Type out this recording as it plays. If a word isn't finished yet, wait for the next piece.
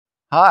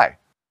Hi,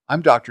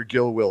 I'm Dr.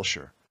 Gil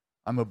Wilshire.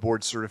 I'm a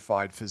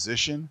board-certified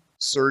physician,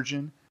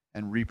 surgeon,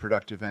 and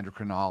reproductive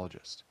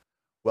endocrinologist.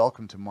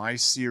 Welcome to my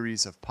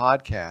series of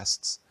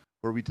podcasts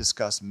where we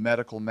discuss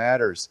medical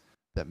matters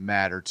that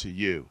matter to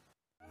you.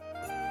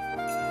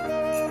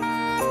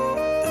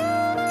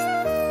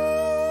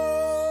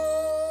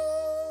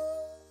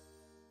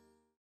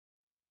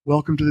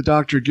 Welcome to the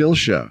Dr. Gil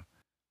Show.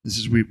 This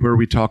is where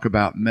we talk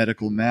about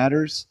medical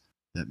matters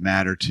that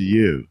matter to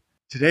you.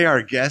 Today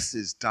our guest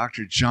is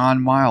Dr.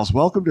 John Miles.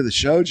 Welcome to the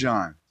show,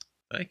 John.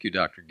 Thank you,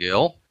 Dr.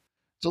 Gil.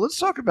 So let's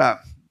talk about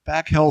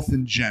back health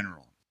in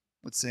general.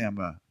 Let's say I'm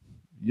a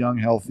young,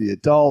 healthy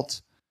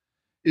adult.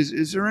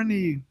 Is there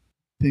anything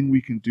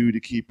we can do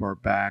to keep our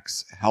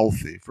backs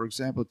healthy? For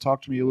example,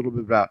 talk to me a little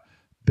bit about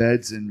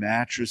beds and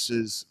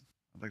mattresses.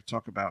 I'd like to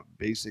talk about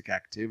basic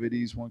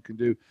activities one can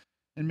do.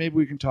 And maybe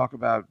we can talk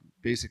about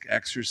basic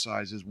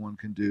exercises one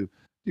can do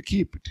to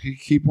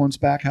keep one's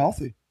back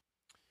healthy.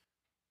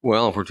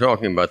 Well, if we're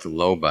talking about the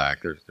low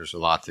back, there's a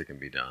lot that can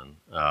be done.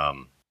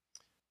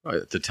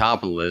 At the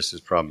top of the list is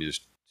probably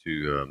just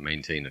to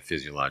maintain a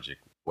physiologic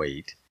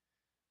weight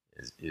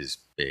is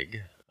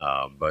big.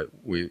 But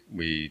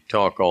we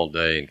talk all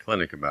day in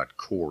clinic about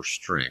core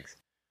strength,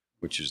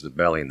 which is the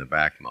belly and the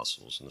back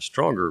muscles. And the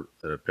stronger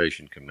that a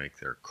patient can make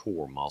their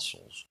core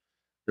muscles,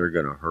 they're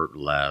going to hurt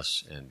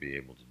less and be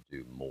able to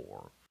do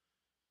more.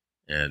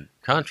 And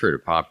contrary to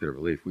popular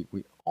belief,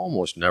 we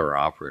almost never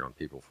operate on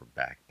people for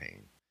back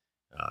pain.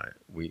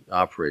 We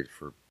operate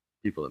for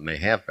people that may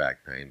have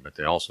back pain, but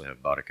they also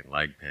have buttock and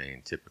leg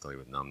pain, typically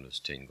with numbness,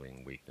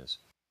 tingling, weakness.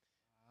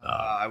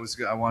 I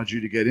wanted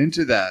you to get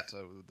into that,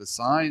 the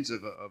signs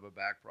of a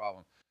back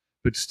problem.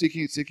 But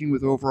sticking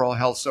with overall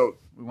health, so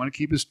we want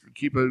to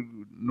keep a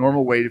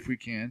normal weight if we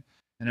can,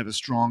 and have a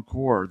strong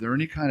core. Are there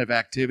any kind of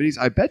activities?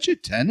 I bet you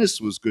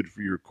tennis was good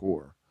for your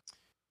core.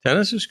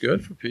 Tennis is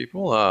good for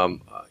people.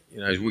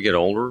 As we get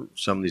older,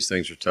 some of these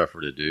things are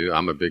tougher to do.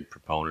 I'm a big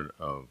proponent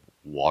of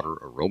water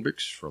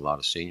aerobics for a lot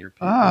of senior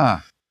people.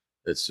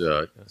 It's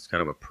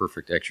kind of a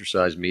perfect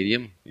exercise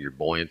medium. You're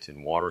buoyant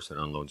in water, so it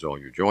unloads all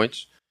your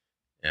joints,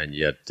 and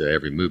yet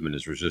every movement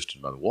is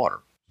resisted by the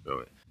water.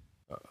 So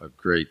a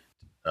great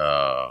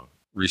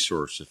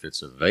resource if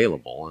it's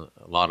available.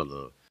 A lot of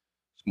the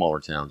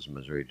smaller towns in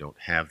Missouri don't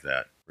have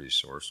that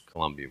resource.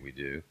 Columbia, we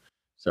do.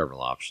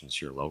 Several options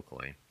here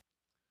locally.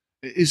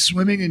 Is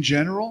swimming in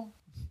general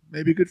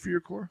maybe good for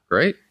your core?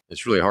 Great.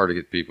 It's really hard to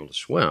get people to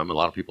swim. A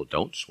lot of people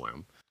don't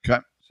swim. Okay.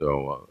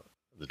 So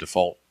the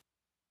default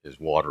is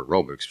water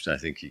aerobics, which I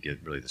think you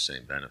get really the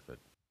same benefit.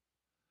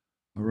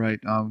 All right.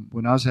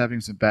 When I was having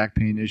some back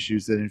pain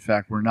issues that, in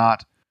fact, were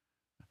not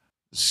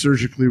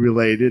surgically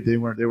related, they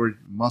were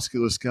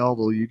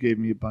musculoskeletal. You gave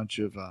me a bunch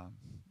of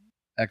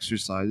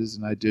exercises,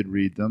 and I did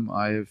read them.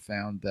 I have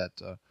found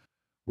that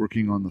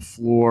working on the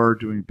floor,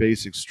 doing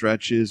basic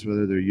stretches,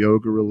 whether they're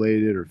yoga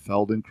related or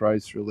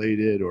Feldenkrais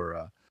related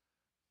or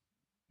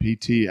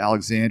PT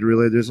Alexander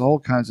related, there's all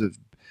kinds of.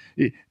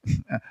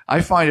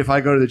 I find if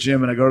I go to the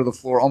gym and I go to the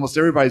floor, almost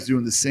everybody's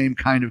doing the same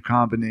kind of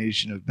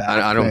combination of back.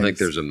 I don't think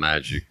there's a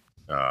magic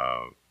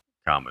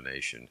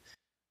combination.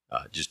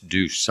 Just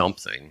do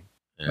something.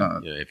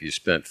 And if you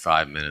spent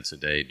 5 minutes a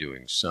day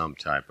doing some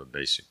type of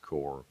basic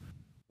core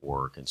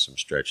work and some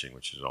stretching,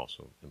 which is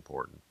also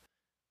important,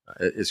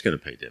 it's going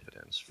to pay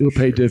dividends. It'll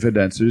pay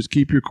dividends. So just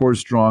keep your core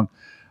strong.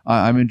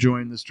 I'm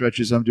enjoying the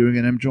stretches I'm doing,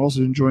 and I'm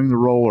also enjoying the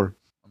roller.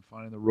 I'm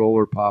finding the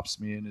roller pops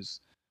me in is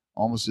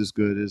almost as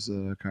good as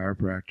a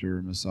chiropractor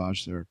or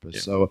massage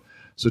therapist. Yeah.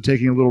 So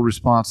taking a little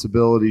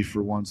responsibility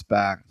for one's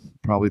back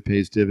probably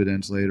pays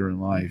dividends later in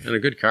life. And a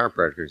good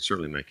chiropractor can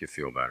certainly make you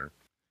feel better.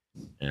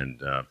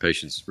 And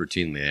patients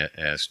routinely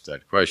ask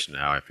that question,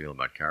 how I feel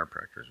about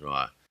chiropractors. Well,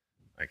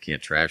 I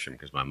can't trash them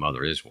because my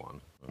mother is one.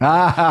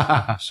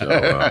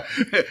 So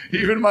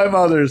even my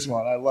mother is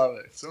one. I love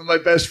it. Some of my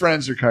best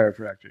friends are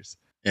chiropractors.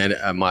 And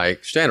my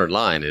standard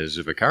line is,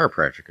 if a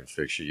chiropractor can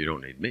fix you, you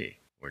don't need me,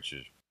 which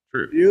is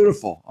true.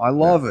 Beautiful. I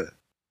love it.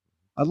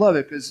 I love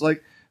it because,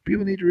 like,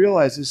 people need to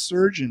realize as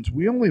surgeons,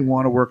 we only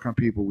want to work on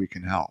people we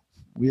can help.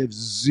 We have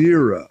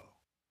zero.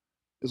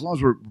 As long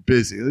as we're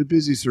busy, they're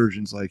busy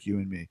surgeons like you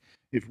and me.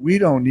 If we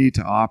don't need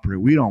to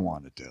operate, we don't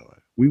want to do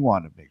it. We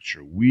want to make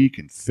sure we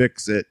can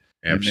fix it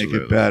and make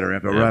it better,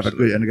 have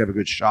a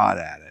good shot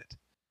at it.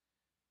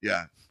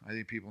 Yeah, I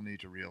think people need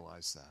to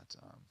realize that.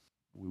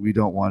 We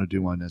don't want to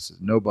do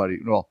unnecessary. Nobody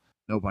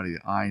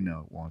that I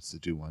know wants to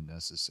do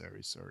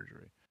unnecessary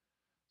surgery.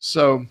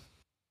 So,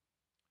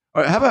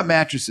 all right, how about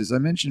mattresses? I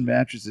mentioned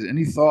mattresses.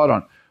 Any thought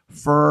on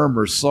firm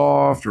or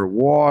soft or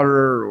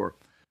water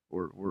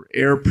or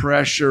air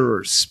pressure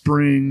or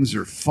springs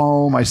or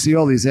foam? I see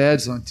all these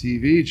ads on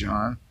TV,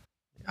 John.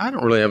 I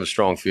don't really have a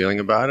strong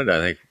feeling about it. I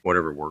think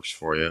whatever works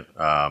for you.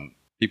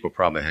 People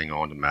probably hang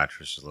on to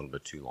mattresses a little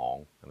bit too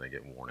long and they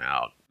get worn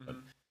out. But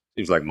it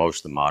seems like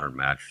most of the modern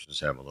mattresses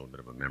have a little bit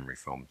of a memory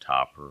foam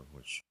topper,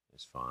 which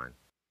is fine.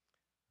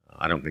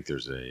 I don't think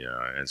there's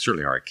and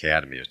certainly our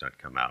academy has not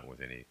come out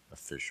with any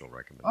official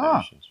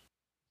recommendations.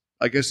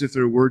 I guess if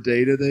there were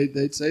data,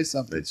 they'd say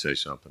something. They'd say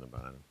something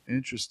about it.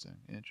 Interesting.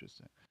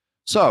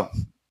 So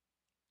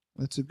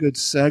that's a good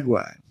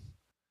segue.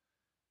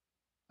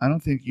 I don't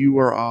think you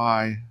or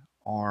I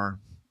are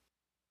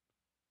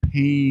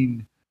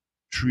pain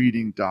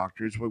treating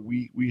doctors, but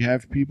we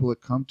have people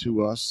that come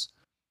to us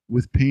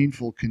with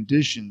painful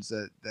conditions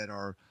that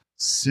are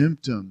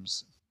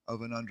symptoms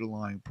of an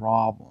underlying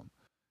problem.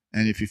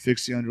 And if you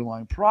fix the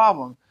underlying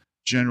problem,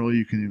 generally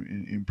you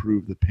can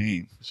improve the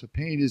pain. So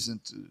pain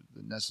isn't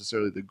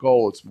necessarily the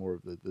goal, it's more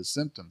of the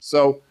symptom.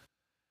 So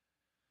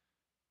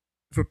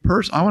if a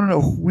person, I want to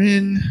know,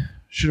 when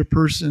should a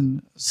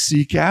person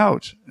seek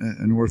out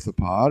an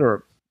orthopod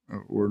or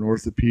an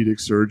orthopedic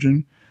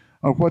surgeon?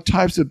 What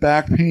types of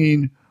back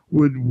pain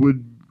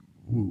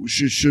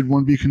should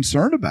one be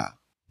concerned about?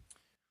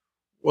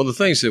 Well, the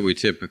things that we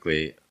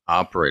typically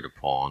operate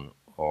upon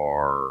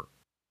are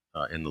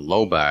in the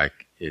low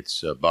back,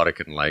 it's buttock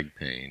and leg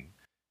pain,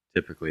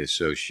 typically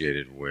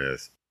associated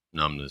with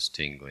numbness,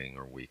 tingling,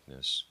 or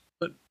weakness,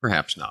 but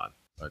perhaps not.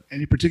 But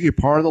any particular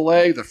part of the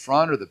leg, the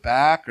front or the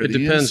back, or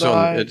the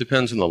inside? It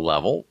depends on the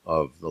level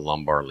of the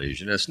lumbar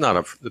lesion. It's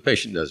not the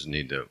patient doesn't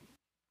need to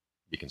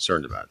be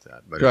concerned about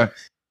that. But okay.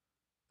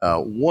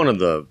 One of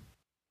the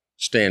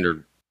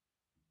standard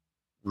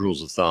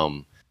rules of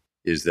thumb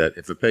is that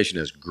if a patient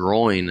has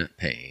groin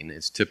pain,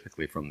 it's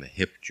typically from the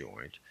hip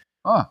joint,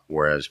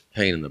 whereas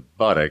pain in the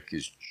buttock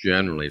is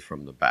generally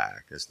from the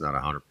back. It's not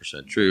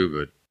 100% true,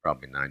 but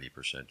probably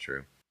 90%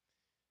 true.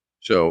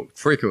 So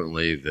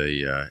frequently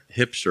the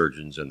hip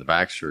surgeons and the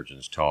back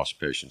surgeons toss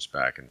patients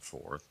back and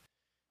forth.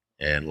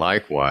 And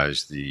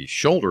likewise, the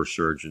shoulder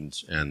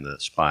surgeons and the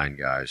spine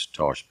guys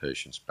toss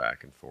patients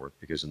back and forth,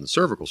 because in the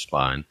cervical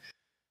spine,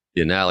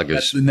 the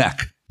analogous... That's the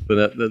neck.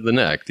 The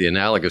neck, the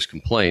analogous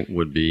complaint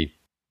would be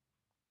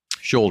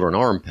shoulder and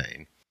arm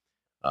pain.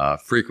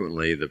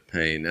 Frequently the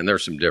pain, and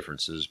there's some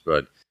differences,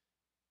 but,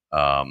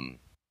 and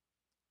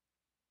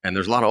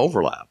there's a lot of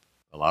overlap.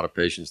 A lot of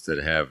patients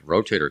that have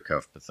rotator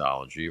cuff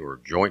pathology or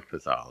joint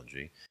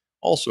pathology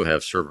also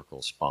have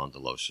cervical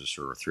spondylosis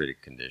or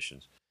arthritic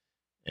conditions.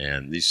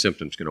 And these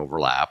symptoms can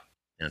overlap,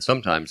 and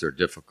sometimes they're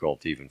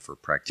difficult even for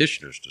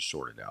practitioners to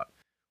sort it out.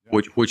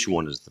 Yeah. Which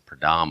one is the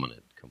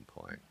predominant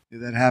complaint? Yeah,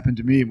 that happened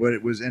to me, but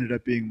it ended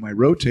up being my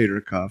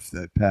rotator cuff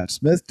that Pat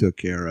Smith took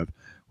care of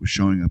was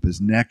showing up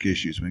as neck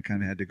issues. We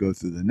kind of had to go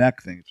through the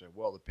neck thing. So,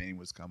 well, the pain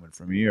was coming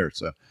from here.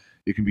 So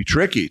it can be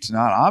tricky. It's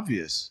not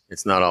obvious.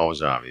 It's not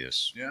always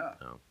obvious. Yeah.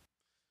 No.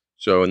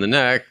 So in the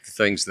neck, the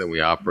things that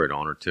we operate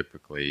on are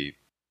typically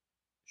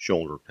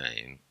shoulder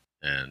pain.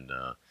 And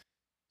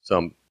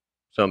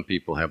some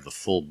people have the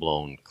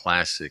full-blown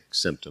classic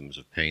symptoms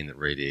of pain that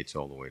radiates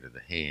all the way to the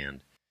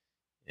hand.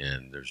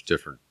 And there's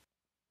different,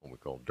 what we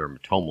call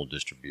dermatomal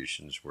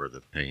distributions, where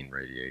the pain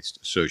radiates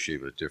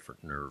associated with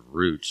different nerve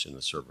roots in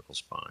the cervical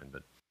spine.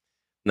 But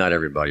not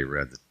everybody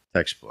read the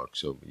textbook,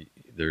 so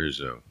there's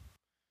a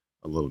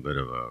little bit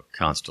of a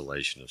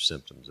constellation of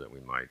symptoms that we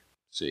might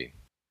see.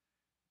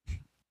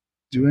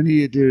 Do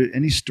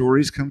any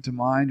stories come to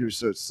mind, or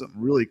so it's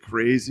something really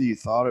crazy, you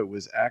thought it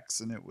was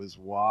X and it was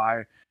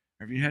Y?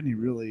 Have you had any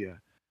really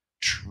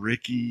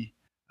tricky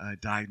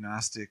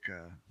diagnostic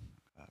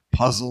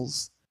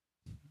puzzles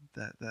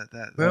that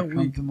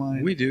come to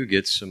mind? We do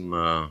get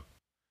some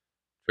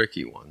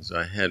tricky ones.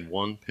 I had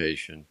one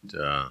patient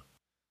that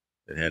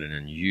had an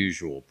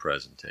unusual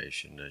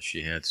presentation.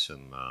 She had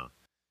some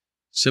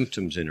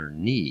symptoms in her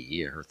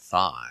knee, her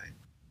thigh,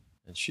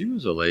 and she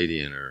was a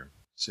lady in her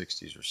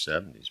 60s or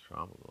 70s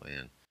probably,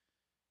 and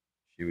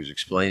she was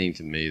explaining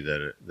to me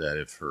that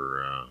if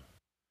her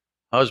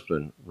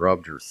husband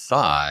rubbed her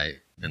thigh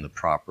in the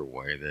proper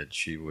way, that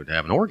she would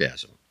have an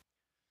orgasm.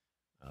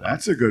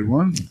 That's a good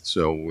one.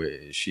 So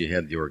she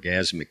had the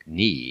orgasmic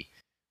knee,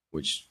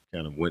 which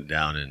kind of went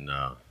down in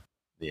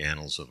the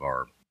annals of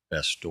our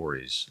best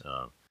stories.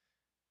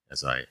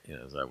 As I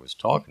was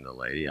talking to the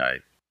lady, I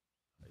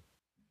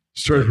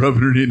started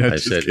rubbing her knee. I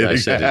said,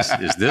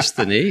 is this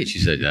the knee? She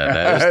said,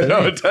 that is the knee.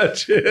 Don't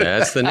touch it.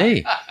 That's the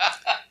knee.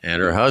 And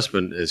her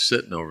husband is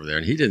sitting over there,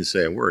 and he didn't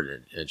say a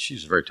word. And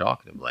she's a very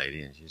talkative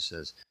lady, and she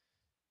says,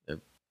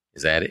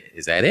 "Is that it?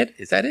 Is that it?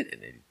 Is that it?"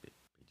 And he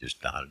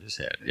just nodded his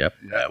head. Yep,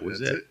 that was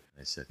it.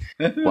 I said,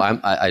 "Well,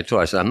 I told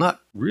her, I said, I'm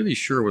not really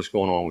sure what's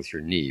going on with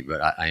your knee,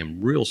 but I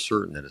am real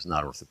certain that it's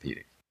not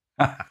orthopedic."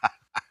 And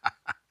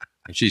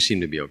she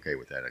seemed to be okay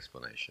with that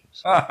explanation.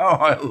 So. Oh,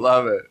 I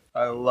love it.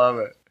 I love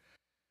it.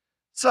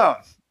 So,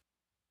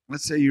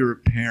 let's say you're a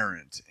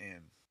parent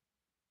and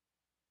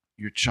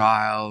your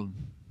child,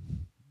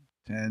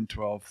 10,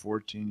 12,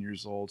 14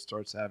 years old,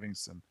 starts having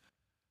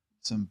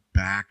some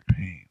back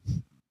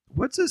pain.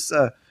 What's this?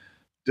 I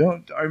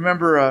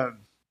remember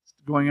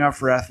going out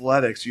for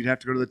athletics, you'd have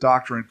to go to the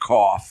doctor and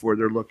cough where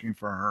they're looking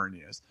for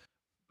hernias.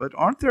 But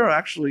aren't there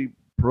actually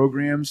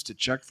programs to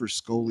check for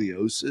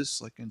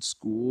scoliosis, like in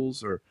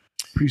schools or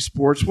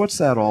pre-sports? What's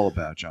that all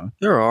about, John?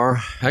 There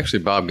are.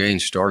 Actually, Bob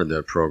Gaines started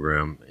that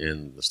program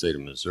in the state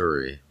of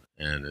Missouri,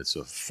 and it's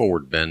a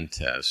forward bend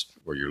test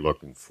where you're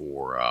looking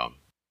for a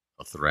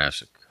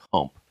thoracic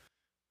hump.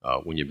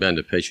 When you bend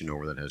a patient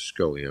over that has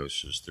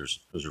scoliosis,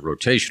 there's a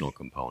rotational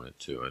component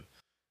to it,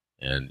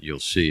 and you'll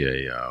see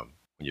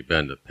when you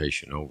bend a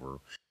patient over,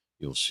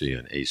 you'll see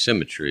an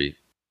asymmetry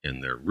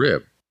in their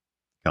rib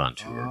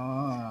contour.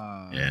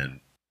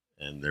 And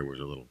there was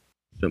a little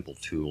simple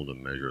tool to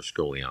measure a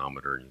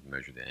scoliometer, and you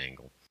measure the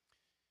angle.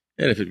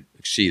 And if it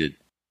exceeded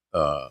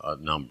a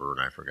number,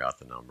 and I forgot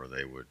the number,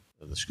 the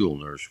school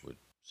nurse would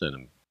send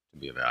them to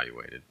be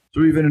evaluated.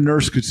 So even a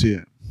nurse could see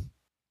it?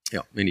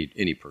 Yeah,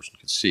 any person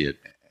could see it.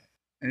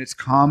 And it's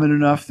common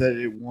enough that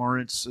it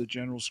warrants a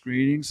general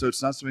screening, so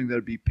it's not something that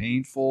would be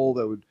painful,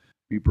 that would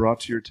be brought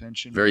to your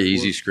attention? Very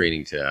easy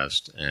screening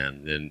test.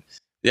 And then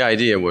the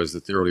idea was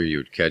that the earlier you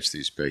would catch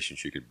these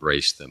patients, you could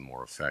brace them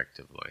more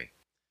effectively,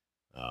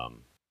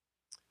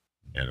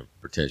 and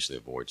potentially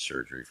avoid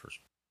surgery for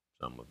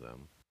some of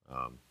them,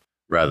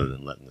 rather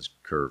than letting this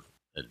curve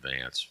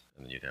advance,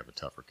 and then you'd have a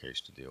tougher case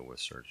to deal with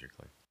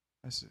surgically.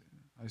 I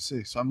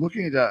see. So I'm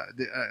looking at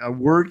a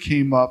word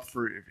came up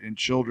in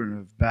children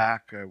with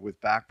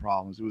back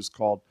problems. It was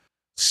called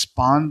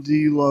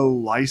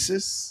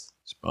spondylolysis.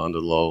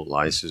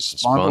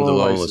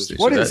 Spondylolysis.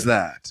 What is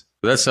that?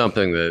 That's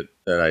something that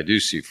I do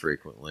see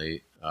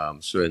frequently.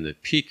 So in the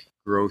peak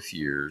growth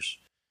years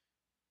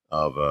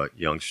of a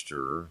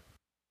youngster,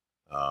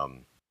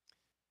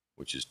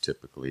 which is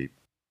typically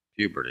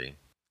puberty,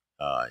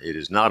 it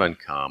is not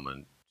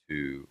uncommon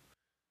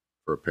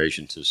for a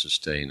patient to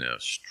sustain a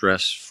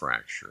stress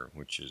fracture,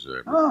 which is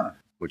a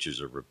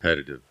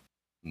repetitive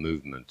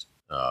movement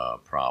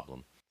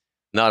problem.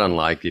 Not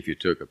unlike if you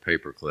took a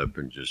paperclip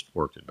and just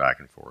worked it back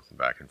and forth,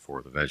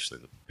 eventually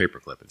the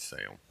paperclip would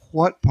fail.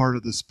 What part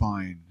of the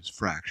spine is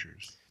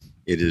fractures?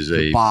 It is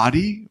the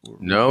body?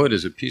 No, it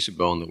is a piece of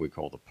bone that we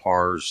call the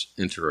pars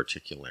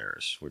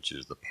interarticularis, which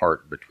is the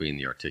part between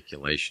the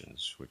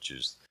articulations, which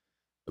is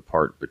the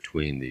part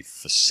between the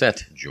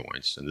facet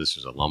joints, and this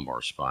is a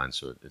lumbar spine,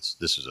 so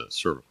this is a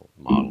cervical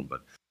model,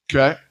 but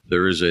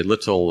there is a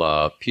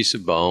little piece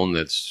of bone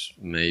that's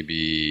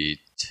maybe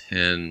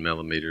 10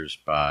 millimeters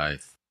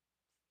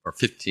or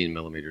 15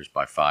 millimeters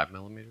by 5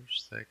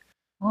 millimeters thick,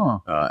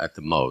 at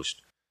the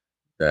most,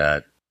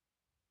 that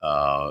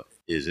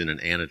is in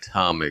an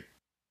anatomic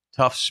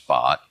tough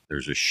spot.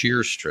 There's a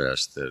shear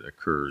stress that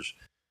occurs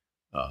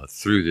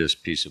through this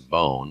piece of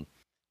bone,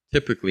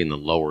 typically in the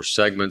lower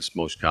segments,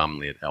 most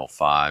commonly at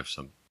L5,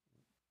 some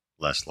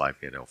less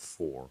likely at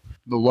L4.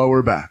 The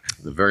lower back.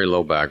 The very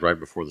low back, right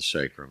before the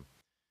sacrum.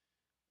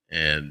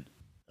 And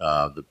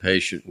the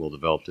patient will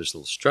develop this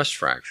little stress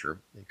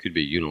fracture. It could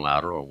be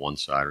unilateral on one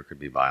side, or it could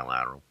be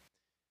bilateral.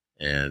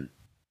 And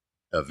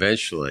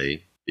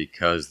eventually,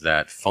 because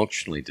that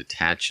functionally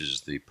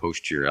detaches the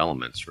posterior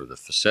elements or the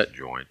facet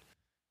joint,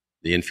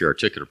 the inferior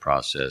articular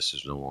process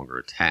is no longer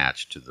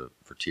attached to the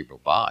vertebral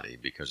body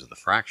because of the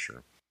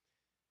fracture.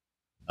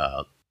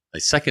 A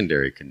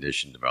secondary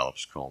condition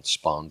develops called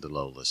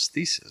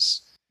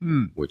spondylolisthesis,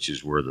 which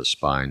is where the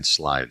spine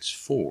slides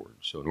forward.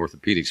 So in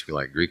orthopedics, we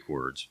like Greek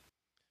words,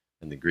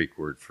 and the Greek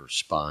word for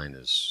spine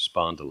is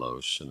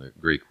spondylos, and the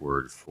Greek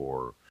word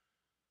for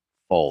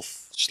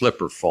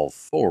slip or fall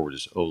forward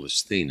is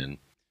olisthenon.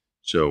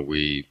 So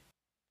we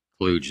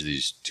kludged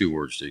these two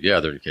words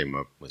together and came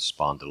up with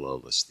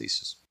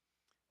spondylolisthesis,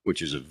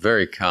 which is a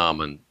very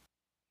common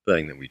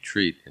thing that we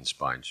treat in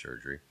spine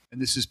surgery. And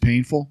this is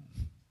painful?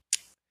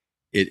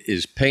 It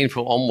is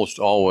painful almost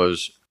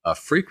always.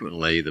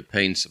 Frequently, the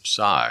pain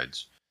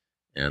subsides,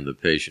 and the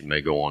patient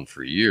may go on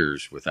for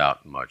years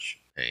without much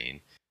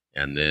pain.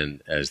 And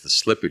then as the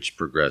slippage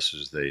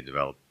progresses, they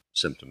develop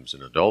symptoms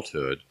in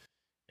adulthood.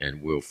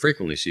 And we'll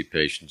frequently see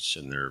patients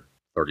in their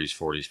 30s,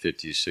 40s,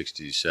 50s,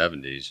 60s,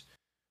 70s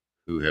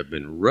who have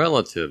been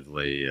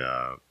relatively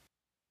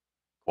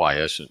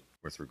quiescent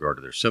with regard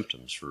to their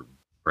symptoms for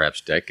perhaps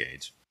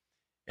decades.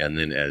 And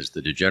then as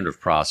the degenerative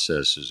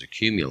processes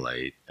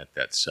accumulate at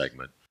that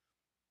segment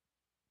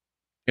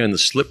and the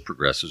slip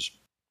progresses,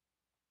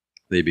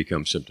 they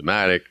become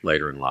symptomatic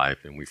later in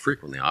life, and we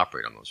frequently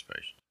operate on those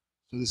patients.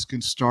 So this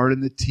can start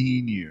in the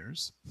teen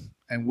years.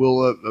 And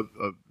will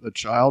a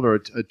child or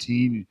a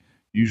teen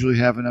usually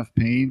have enough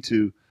pain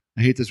to,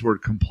 I hate this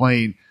word,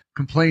 complain.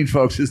 Complain,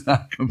 folks, is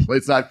not complain.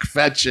 It's not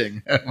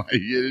kvetching. My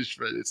Yiddish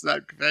friend, it's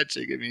not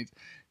kvetching. It means,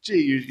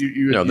 gee,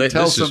 you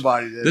tell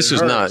somebody that this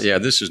is not. Yeah,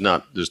 this is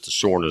not just a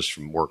soreness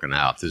from working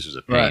out. This is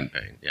a pain.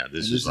 Yeah,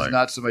 this is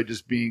not somebody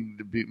just being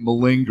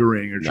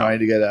malingering or trying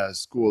to get out of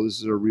school. This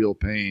is a real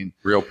pain.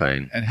 Real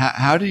pain. And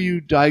how do you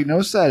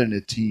diagnose that in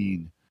a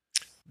teen?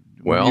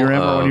 Well,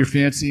 on your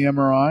fancy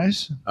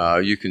MRIs?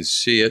 You can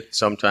see it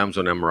sometimes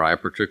on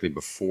MRI, particularly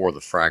before the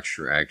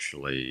fracture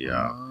actually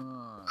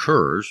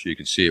occurs. You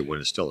can see it when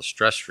it's still a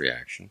stress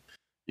reaction.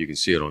 You can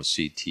see it on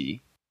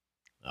CT.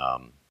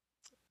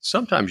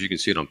 Sometimes you can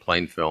see it on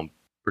plain film,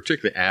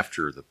 particularly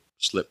after the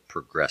slip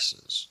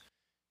progresses.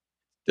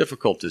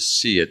 Difficult to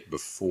see it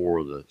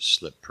before the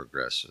slip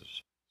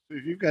progresses. So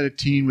if you've got a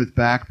teen with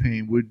back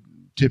pain,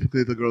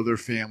 typically they'll go to their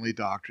family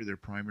doctor, their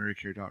primary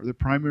care doctor. The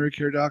primary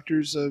care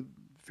doctors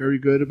very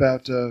good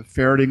about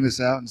ferreting this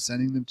out and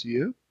sending them to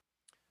you?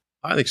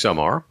 I think some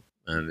are,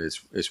 and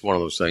it's one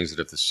of those things that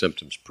if the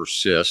symptoms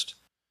persist,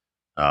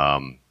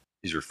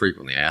 these are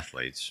frequently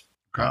athletes,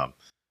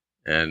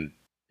 and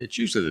it's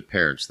usually the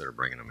parents that are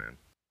bringing them in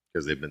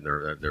because they've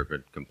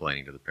been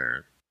complaining to the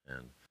parent,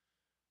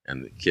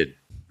 and the kid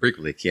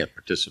frequently can't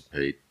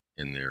participate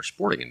in their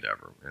sporting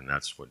endeavor, and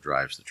that's what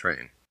drives the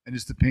train. And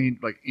is the pain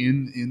like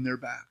in their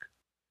back?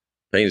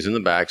 Pain is in the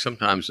back,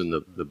 sometimes in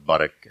the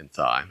buttock and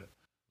thigh.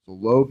 So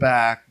low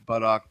back,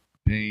 buttock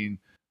pain,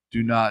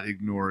 do not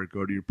ignore it.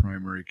 Go to your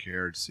primary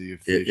care to see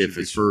if they should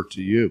refer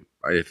to you.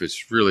 Right, if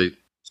it's really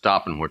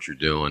stopping what you're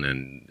doing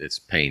and it's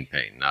pain,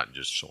 not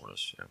just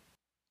soreness. Yeah.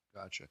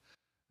 Gotcha.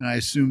 And I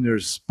assume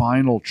there's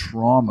spinal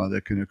trauma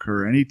that can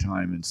occur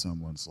anytime in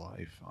someone's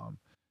life.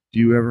 Do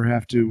you ever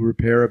have to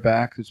repair a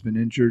back that's been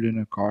injured in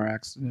a car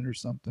accident or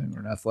something, or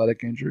an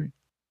athletic injury?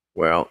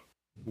 Well,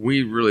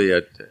 we really,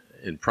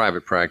 in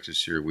private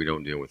practice here, we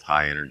don't deal with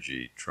high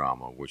energy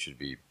trauma, which would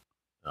be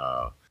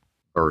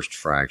burst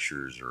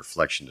fractures or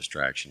flexion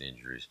distraction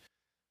injuries.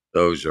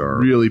 Those are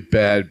really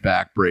bad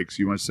back breaks.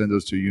 You want to send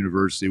those to a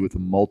university with a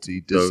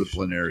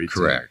multidisciplinary team.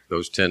 Correct.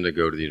 Those tend to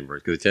go to the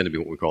university because they tend to be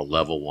what we call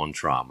level 1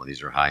 trauma.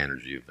 These are high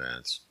energy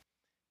events.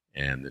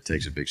 And it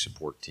takes a big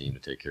support team to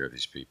take care of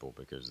these people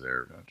because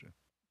they're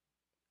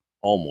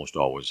almost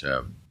always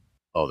have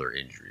other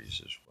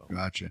injuries as well.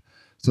 Gotcha.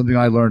 Something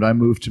I learned, I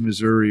moved to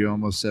Missouri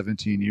almost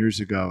 17 years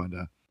ago,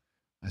 and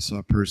I saw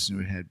a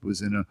person who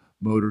was in a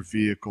motor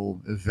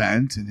vehicle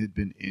event and had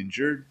been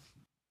injured.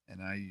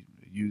 And I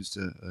used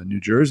a New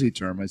Jersey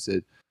term. I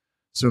said,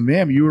 "So,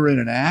 ma'am, you were in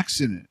an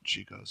accident?"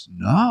 She goes,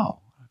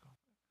 "No." I go,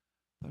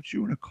 "I thought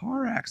you were in a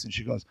car accident."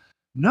 She goes,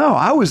 "No,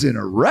 I was in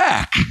a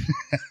wreck."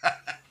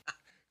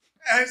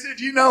 I said,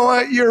 "You know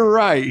what? You're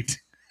right.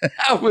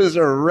 That was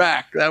a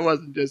wreck. That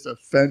wasn't just a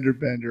fender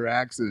bender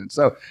accident."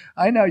 So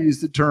I now use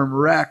the term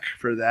wreck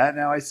for that.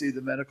 Now I see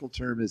the medical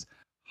term is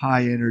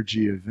high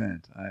energy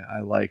event.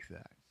 I like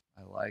that.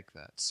 I like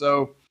that.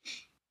 So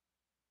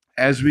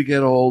as we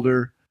get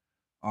older,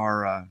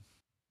 our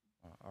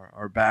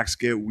backs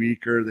get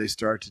weaker. They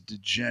start to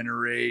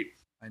degenerate.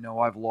 I know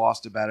I've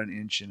lost about an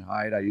inch in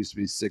height. I used to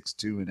be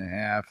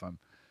 6'2.5". I'm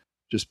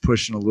just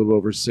pushing a little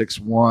over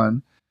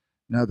 6'1".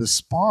 Now the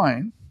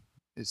spine,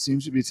 it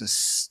seems to be, it's a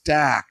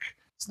stack.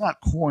 It's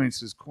not coins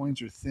because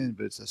coins are thin,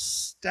 but it's a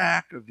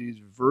stack of these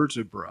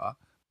vertebra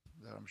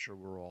that I'm sure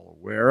we're all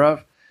aware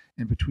of.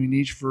 And between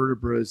each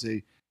vertebra is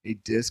a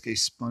disc, a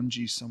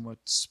spongy, somewhat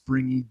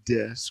springy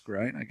disc,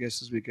 right? And I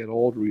guess as we get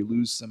older, we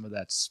lose some of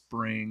that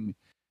spring,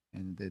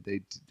 and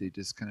they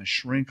just kind of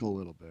shrink a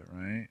little bit,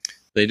 right?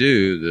 They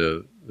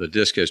do. The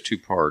disc has two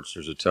parts.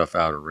 There's a tough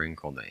outer ring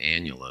called the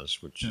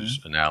annulus, which is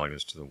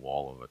analogous to the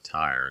wall of a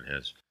tire. It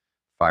has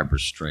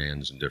fibrous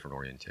strands in different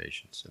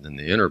orientations. And then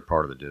the inner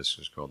part of the disc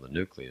is called the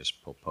nucleus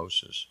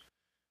pulposus,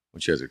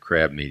 which has a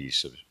crab-meaty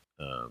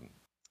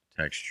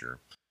texture.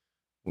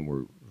 When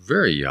we're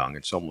very young,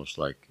 it's almost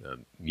like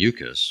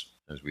mucus.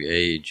 As we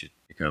age, it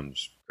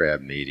becomes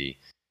crab-meaty,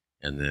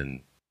 and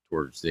then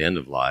towards the end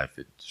of life,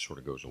 it sort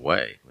of goes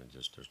away.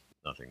 There's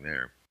nothing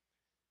there.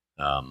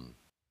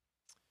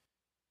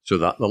 So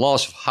the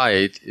loss of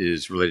height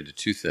is related to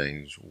two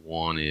things.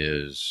 One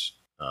is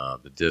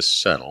the discs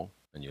settle,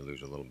 and you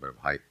lose a little bit of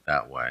height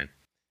that way.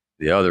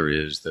 The other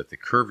is that the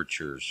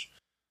curvatures,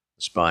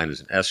 the spine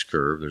is an S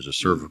curve. There's a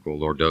cervical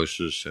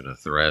lordosis and a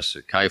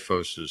thoracic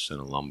kyphosis and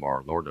a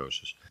lumbar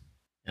lordosis.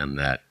 And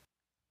that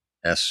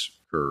S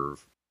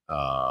curve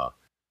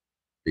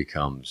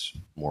becomes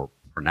more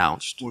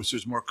pronounced. Well, so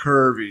there's more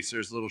curvy, so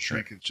there's a little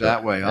shrinkage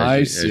that way.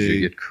 I see. As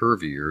you get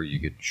curvier, you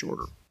get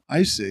shorter.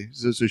 I see.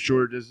 So it's a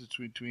shorter distance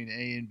between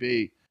A and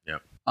B.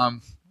 Yep.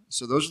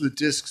 So those are the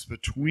discs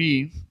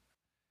between,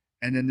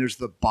 and then there's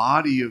the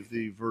body of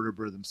the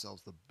vertebra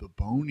themselves, the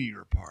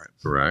bonier part.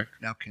 Correct.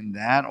 Now, can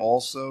that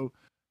also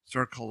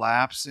start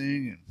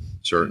collapsing? And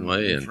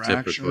certainly, and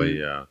typically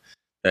that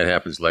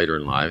happens later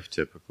in life,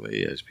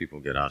 typically as people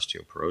get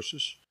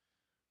osteoporosis.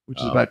 Which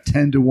is about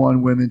 10 to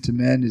 1 women to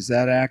men. Is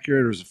that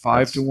accurate, or is it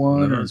 5 to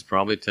 1? No, it's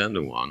probably 10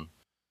 to 1.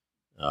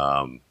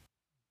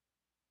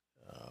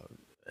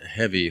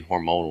 Heavy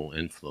hormonal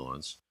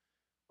influence,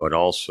 but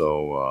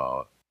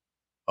also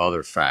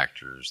other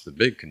factors. The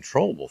big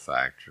controllable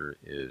factor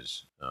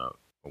is,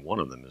 one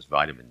of them is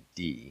vitamin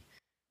D,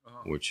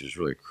 which is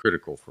really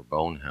critical for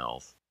bone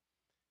health.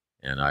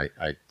 And I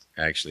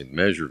actually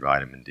measure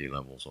vitamin D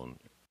levels on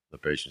the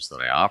patients that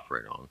I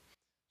operate on.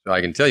 So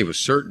I can tell you with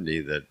certainty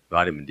that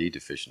vitamin D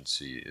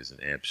deficiency is an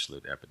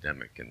absolute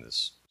epidemic in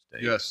this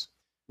state. Yes.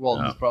 Well,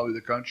 it's probably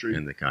the country.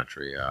 In the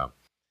country.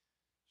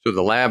 So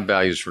the lab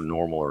values for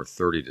normal are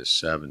 30 to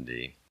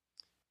 70.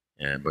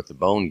 But the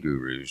bone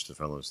gurus, the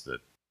fellows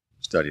that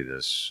study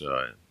this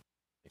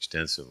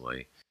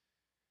extensively,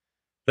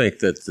 think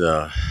that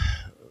the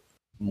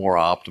more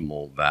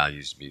optimal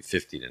values to be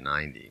 50 to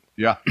 90.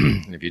 Yeah.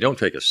 And if you don't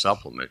take a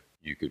supplement,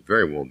 you could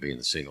very well be in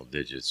the single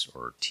digits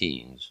or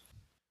teens,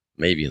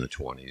 maybe in the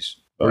 20s.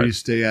 Or you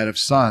stay out of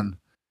sun.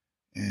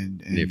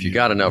 And if you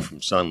got enough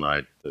from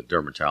sunlight, the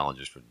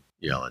dermatologist would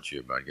yell at you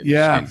about getting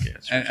skin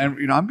cancer.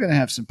 And I'm going to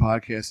have some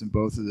podcasts in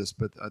both of this,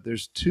 but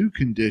there's two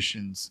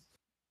conditions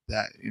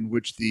that in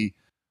which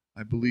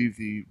I believe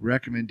the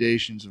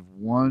recommendations of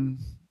one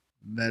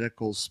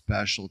medical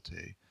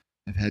specialty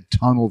have had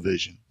tunnel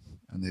vision.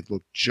 and they've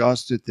looked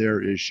just at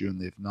their issue, and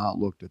they've not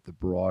looked at the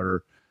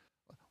broader,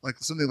 like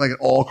something like an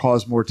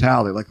all-cause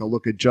mortality. Like they'll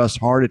look at just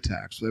heart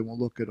attacks, so they won't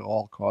look at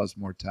all-cause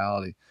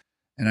mortality.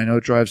 And I know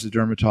it drives the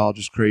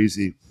dermatologist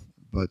crazy,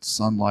 but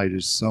sunlight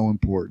is so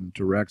important,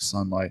 direct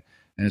sunlight,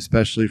 and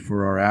especially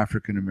for our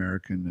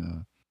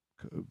African-American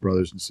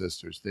brothers and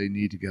sisters. They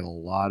need to get a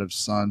lot of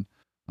sun.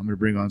 I'm going to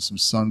bring on some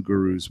sun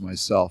gurus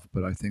myself,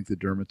 but I think the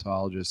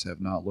dermatologists have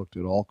not looked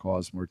at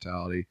all-cause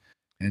mortality.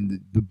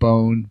 And the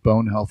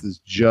bone health is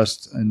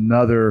just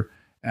another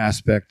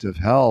aspect of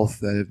health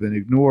that have been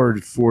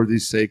ignored for the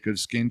sake of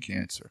skin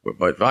cancer.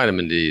 But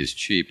vitamin D is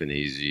cheap and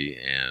easy,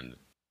 and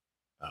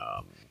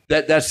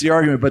that's the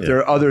argument. But there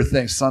are other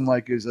things.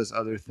 Sunlight gives us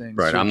other things.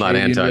 Right. I'm not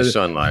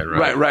anti-sunlight.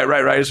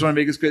 Right. I just want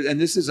to make it good. And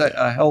this is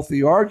a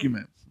healthy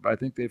argument. But I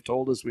think they've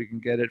told us we can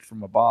get it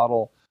from a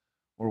bottle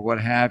or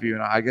what have you.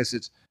 And I guess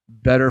it's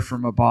better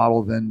from a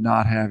bottle than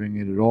not having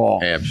it at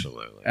all.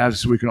 Absolutely.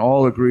 As we can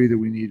all agree that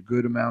we need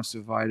good amounts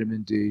of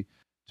vitamin D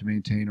to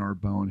maintain our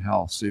bone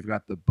health. So you've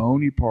got the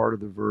bony part of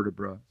the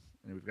vertebra,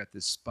 and we've got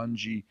this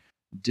spongy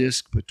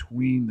disc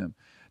between them.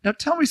 Now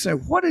tell me,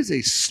 what is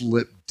a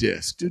slip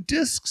disc? Do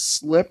discs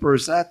slip, or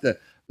is that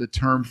the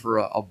term for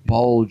a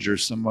bulge or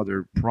some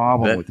other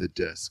problem with the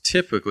disc?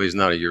 Typically is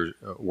not a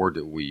word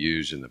that we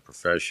use in the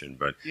profession,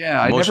 but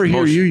yeah, I never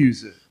hear you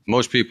use it.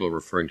 Most people are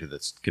referring to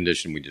this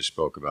condition we just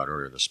spoke about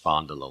earlier, the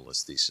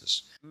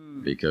spondylolisthesis,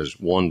 because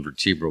one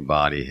vertebral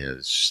body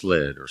has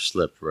slid or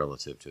slipped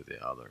relative to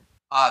the other.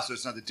 So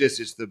it's not the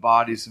disc, it's the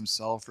bodies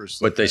themselves are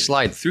slipping. But they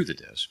slide through the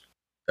disc.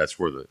 That's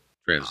where the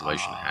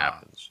translation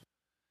happens.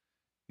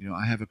 You know,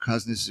 I have a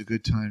cousin. This is a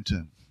good time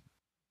to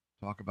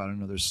talk about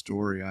another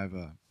story. I have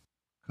a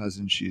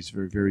cousin. She's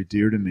very, very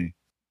dear to me.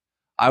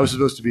 I was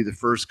supposed to be the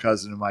first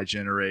cousin of my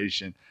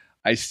generation.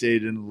 I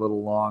stayed in a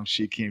little long.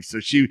 She came. So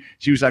she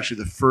was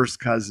actually the first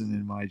cousin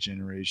in my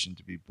generation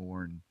to be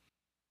born.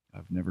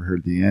 I've never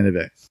heard the end of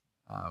it.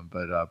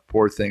 But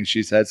poor thing,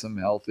 she's had some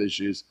health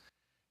issues.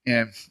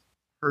 And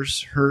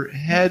her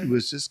head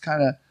was just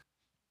kind of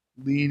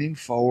leaning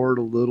forward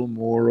a little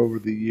more over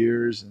the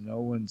years, and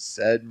no one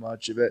said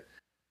much of it.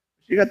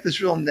 She got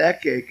this real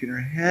neck ache, and her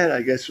head,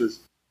 I guess, her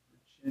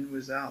chin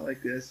was out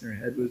like this, and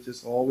her head was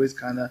just always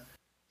kind of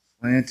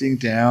slanting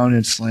down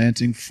and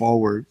slanting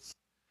forward.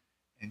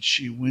 And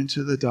she went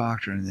to the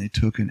doctor, and they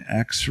took an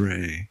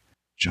x-ray.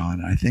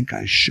 John, I think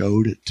I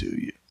showed it to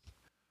you.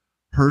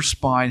 Her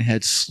spine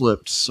had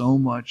slipped so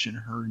much in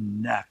her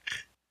neck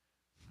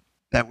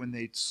that when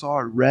they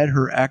read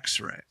her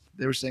x-ray,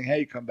 they were saying,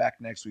 hey, come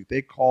back next week.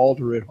 They called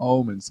her at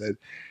home and said,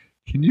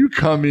 can you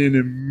come in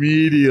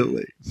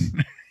immediately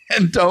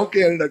and don't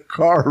get in a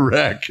car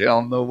wreck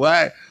on the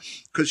way?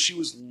 Because she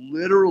was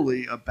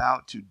literally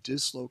about to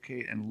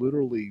dislocate and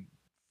literally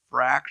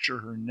fracture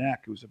her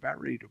neck. It was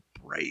about ready to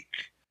break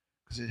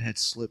because it had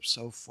slipped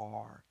so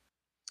far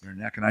in her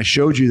neck. And I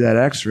showed you that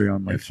x-ray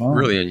on my phone.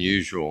 It's really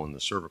unusual in the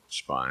cervical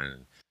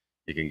spine.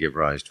 It can give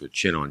rise to a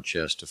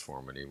chin-on-chest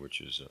deformity, which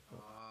is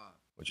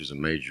a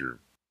major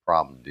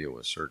problem to deal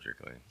with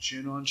surgically.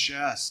 Chin on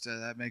chest.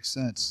 That makes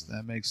sense.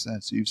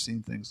 You've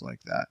seen things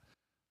like that.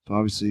 So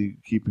obviously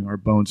keeping our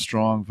bones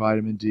strong,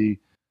 vitamin D,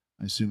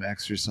 I assume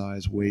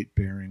exercise, weight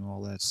bearing,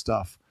 all that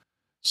stuff.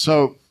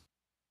 So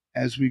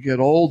as we get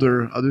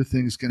older, other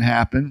things can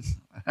happen.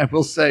 I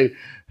will say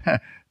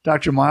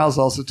Dr. Miles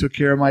also took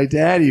care of my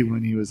daddy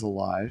when he was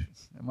alive.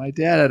 And my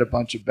dad had a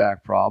bunch of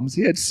back problems.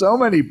 He had so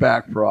many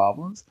back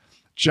problems.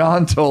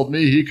 John told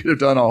me he could have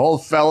done a whole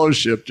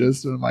fellowship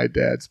just on my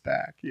dad's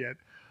back. He had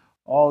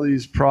all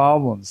these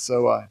problems.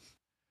 So I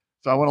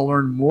want to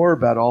learn more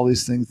about all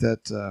these things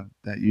that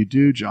you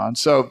do, John.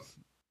 So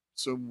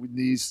when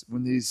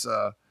these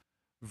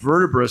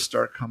vertebrae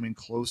start coming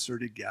closer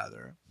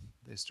together,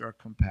 they start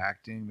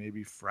compacting,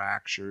 maybe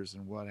fractures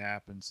and what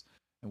happens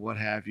and what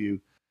have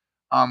you.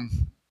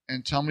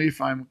 And tell me if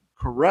I'm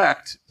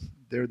correct,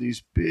 there are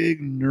these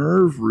big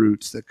nerve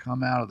roots that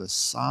come out of the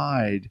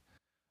side,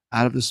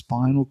 out of the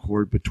spinal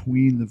cord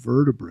between the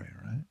vertebrae,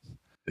 right?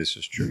 This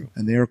is true.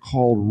 And they are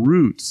called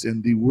roots.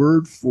 And the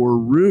word for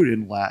root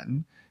in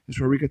Latin is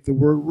where we get the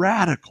word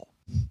radical.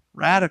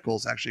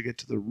 Radicals actually get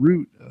to the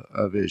root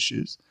of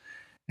issues.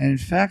 And in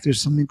fact,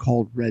 there's something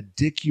called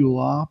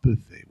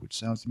radiculopathy, which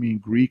sounds to me in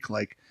Greek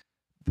like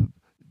the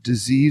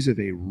disease of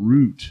a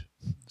root.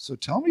 So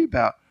tell me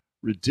about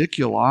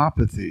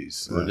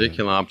radiculopathies.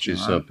 Radiculopathy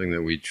is something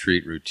that we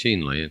treat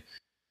routinely.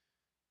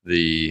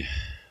 The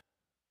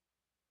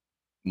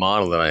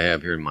model that I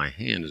have here in my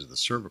hand is the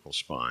cervical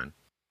spine.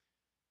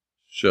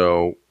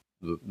 So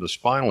the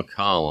spinal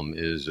column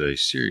is a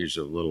series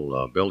of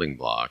little building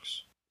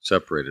blocks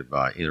separated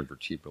by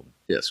intervertebral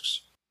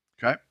discs.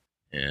 Okay.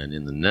 And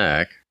in the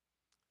neck,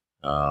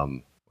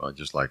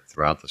 just like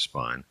throughout the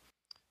spine,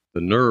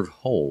 the nerve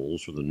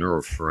holes or the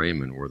nerve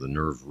foramen where the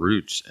nerve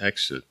roots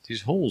exit,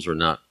 these holes are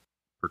not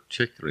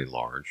particularly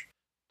large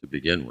to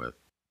begin with.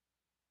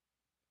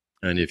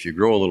 And if you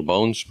grow a little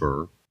bone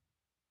spur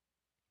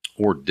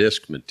or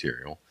disc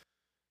material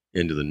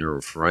into the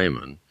nerve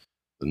foramen,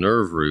 the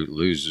nerve root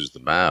loses the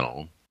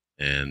battle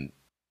and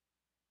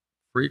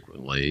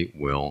frequently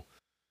will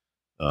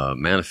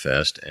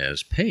manifest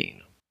as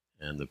pain.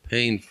 And the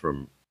pain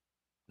from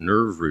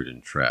nerve root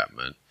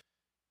entrapment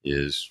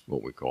is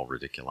what we call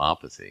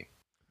radiculopathy,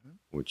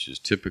 which is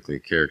typically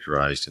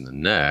characterized in the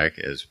neck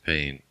as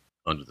pain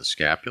under the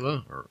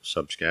scapula or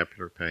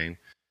subscapular pain.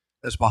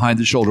 That's behind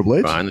the shoulder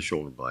blades? Behind the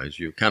shoulder blades.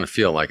 You kind of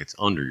feel like it's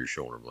under your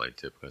shoulder blade,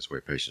 typically. That's the way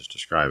patients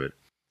describe it.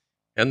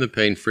 And the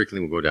pain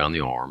frequently will go down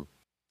the arm,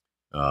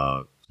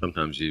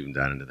 sometimes even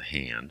down into the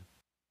hand,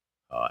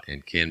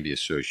 and can be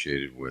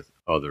associated with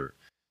other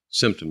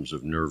symptoms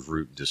of nerve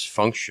root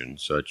dysfunction,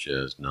 such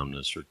as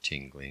numbness or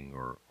tingling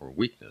or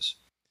weakness.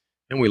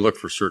 And we look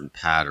for certain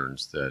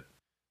patterns that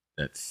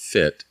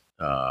fit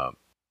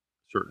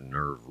certain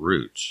nerve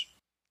roots.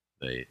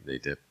 They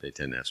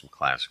tend to have some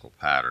classical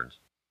patterns,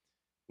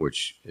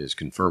 which is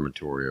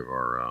confirmatory of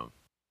our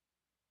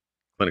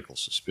clinical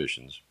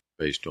suspicions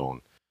based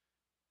on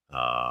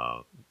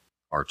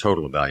our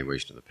total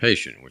evaluation of the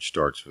patient, which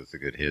starts with a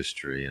good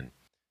history and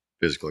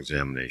physical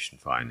examination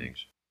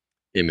findings.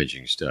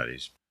 Imaging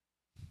studies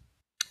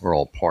are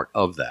all part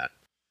of that.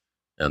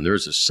 And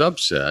there's a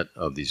subset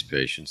of these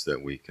patients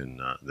that we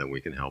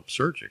can help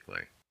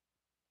surgically.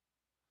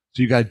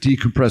 So you got to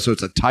decompress. So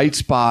it's a tight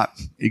spot.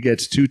 It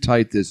gets too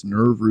tight. This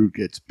nerve root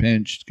gets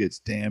pinched, gets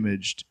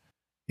damaged,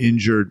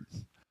 injured.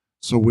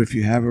 So if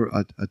you have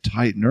a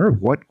tight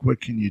nerve,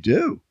 what can you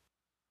do?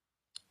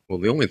 Well,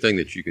 the only thing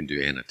that you can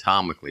do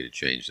anatomically to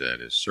change that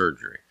is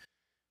surgery.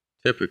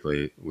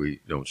 Typically,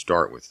 we don't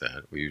start with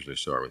that. We usually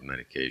start with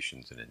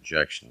medications and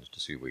injections to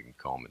see if we can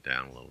calm it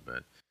down a little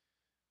bit.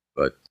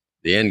 But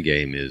the end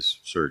game is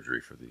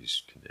surgery for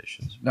these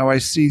conditions. Now, I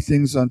see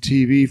things on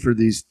TV for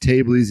these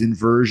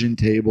inversion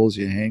tables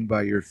you hang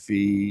by your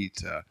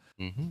feet.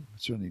 And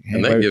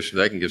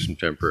that can give some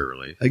temporary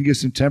relief. That can give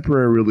some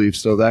temporary relief.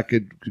 So that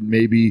could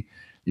maybe,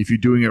 if you're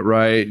doing it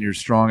right and you're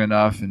strong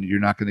enough and you're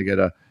not going to get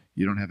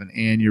you don't have an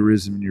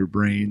aneurysm in your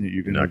brain that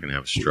you're not going to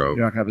have a stroke.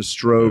 You're not going to have a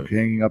stroke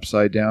hanging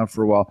upside down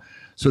for a while.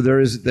 So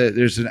there's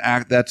an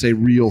act that's a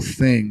real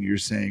thing. You're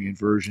saying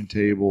inversion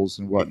tables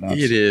and whatnot.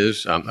 It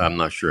is. I'm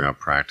not sure how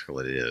practical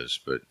it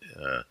is, but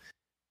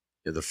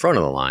the front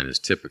of the line is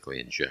typically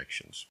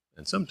injections,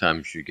 and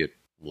sometimes you get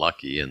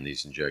lucky, and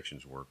these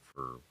injections work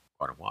for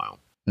quite a while.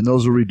 And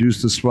those will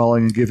reduce the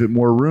swelling and give it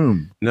more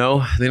room.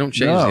 No, they don't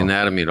change the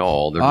anatomy at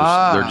all.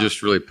 They're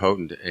just really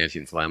potent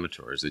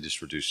anti-inflammatories. They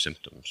just reduce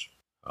symptoms.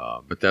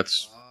 But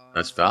that's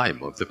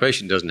valuable. If the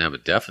patient doesn't have a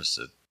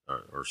deficit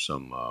or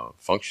some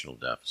functional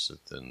deficit,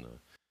 then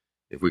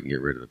if we can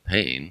get rid of the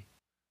pain,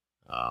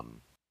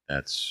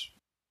 that's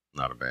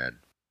not a bad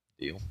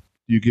deal.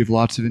 You give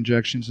lots of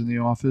injections in the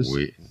office?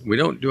 We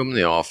don't do them in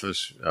the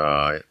office,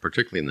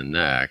 particularly in the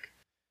neck.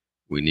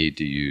 We need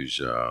to use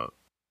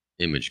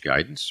image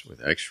guidance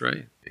with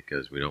X-ray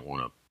because we don't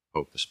want to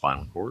poke the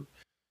spinal cord.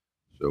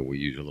 So we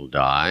use a little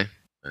dye,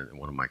 and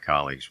one of my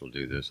colleagues will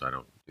do this. I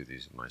don't do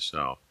these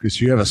myself.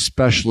 Because you have a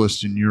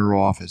specialist in your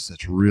office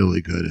that's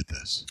really good at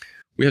this.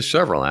 We have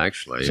several,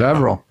 actually.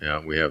 Several?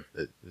 Yeah, we have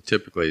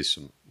typically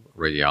some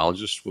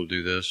radiologists will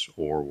do this,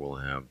 or we'll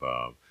have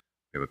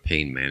we have a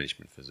pain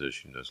management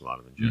physician who does a lot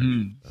of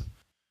injections.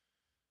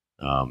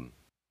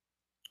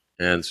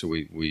 And so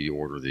we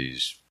order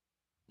these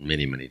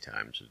many, many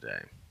times a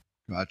day.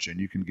 Gotcha. And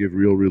you can give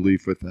real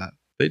relief with that.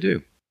 They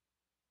do.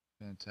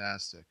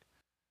 Fantastic.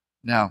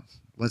 Now,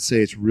 let's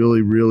say it's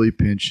really, really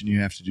pinched and you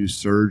have to do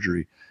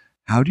surgery.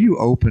 How do you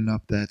open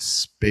up that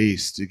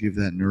space to give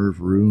that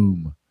nerve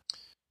room?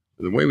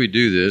 The way we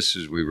do this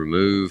is we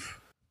remove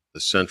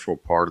the central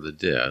part of the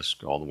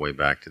disc all the way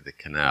back to the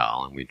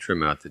canal, and we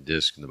trim out the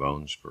disc and the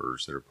bone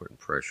spurs that are putting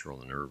pressure on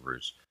the nerve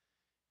roots.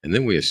 And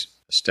then we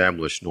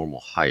establish normal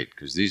height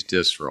because these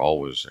discs are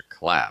always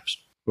collapsed.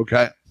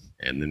 Okay.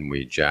 And then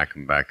we jack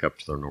them back up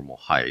to their normal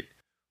height,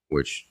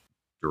 which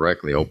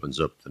directly opens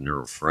up the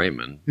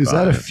neuroforamen. Is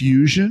that a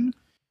fusion?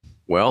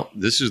 Well,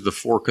 this is the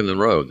fork in the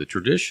road. The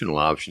traditional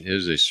option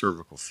is a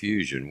cervical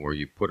fusion where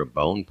you put a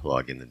bone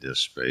plug in the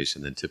disc space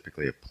and then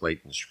typically a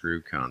plate and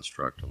screw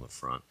construct on the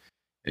front,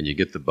 and you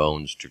get the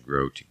bones to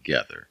grow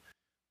together,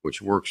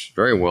 which works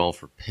very well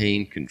for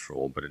pain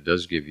control, but it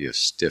does give you a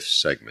stiff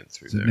segment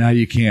through there. Now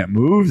you can't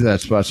move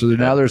that spot. So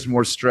now there's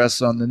more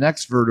stress on the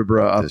next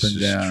vertebra up and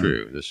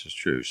down. This is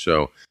true.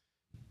 So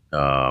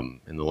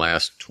in the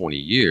last 20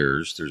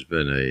 years, there's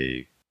been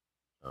a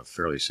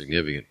fairly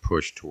significant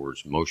push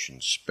towards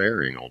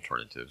motion-sparing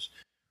alternatives,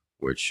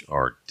 which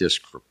are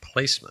disc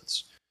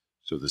replacements.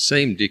 So the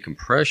same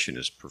decompression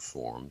is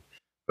performed,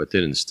 but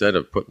then instead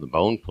of putting the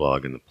bone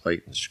plug and the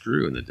plate and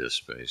screw in the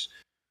disc space,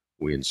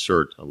 we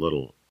insert a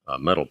little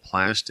metal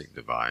plastic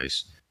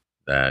device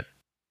that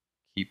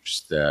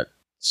keeps that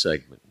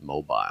segment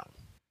mobile.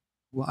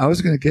 Well, I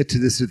was going to get to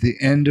this at the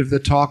end of the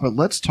talk, but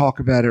let's talk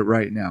about it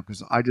right now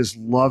because I just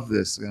love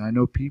this. And I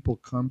know people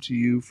come to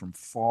you from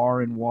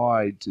far and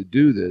wide to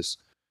do this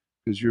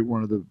because you're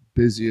one of the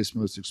busiest,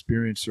 most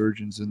experienced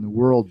surgeons in the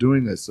world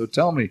doing this. So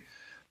tell me,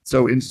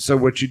 so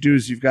what you do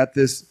is you've got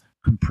this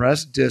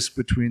compressed disc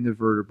between the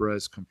vertebrae,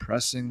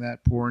 compressing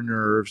that poor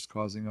nerves,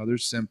 causing other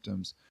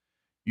symptoms.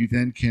 You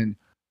then can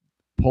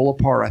pull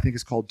apart. I think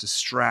it's called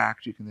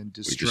distract. You can then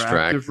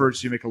distract, divert,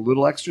 so you make a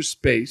little extra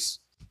space.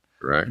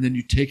 Correct. And then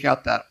you take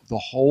out the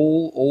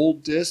whole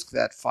old disc,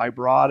 that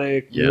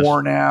fibrotic,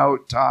 worn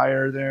out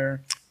tire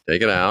there.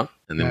 Take it out,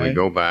 and then we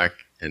go back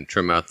and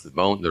trim out the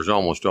bone. There's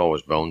almost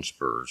always bone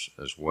spurs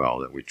as well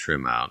that we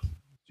trim out.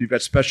 You've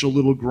got special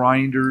little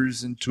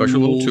grinders and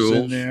tools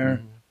in there.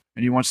 Mm-hmm.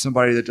 And you want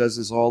somebody that does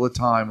this all the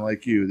time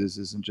like you. This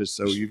isn't just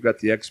so you've got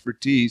the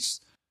expertise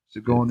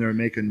to go in there and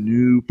make a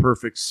new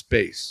perfect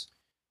space,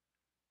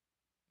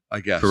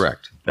 I guess.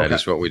 Correct. That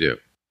is what we do.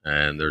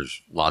 And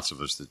there's lots of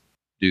us that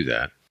do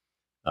that.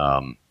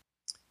 And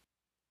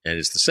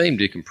it's the same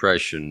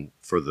decompression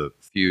for the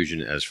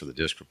fusion as for the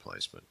disc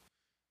replacement.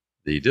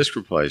 The disc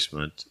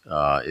replacement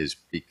is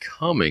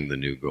becoming the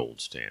new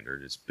gold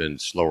standard. It's been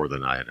slower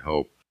than I had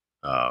hoped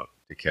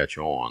to catch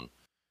on.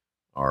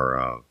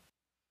 Our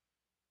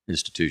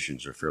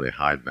institutions are fairly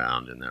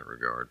hidebound in that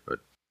regard, but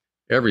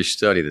every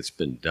study that's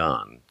been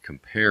done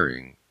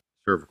comparing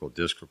cervical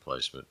disc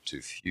replacement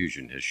to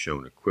fusion has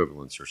shown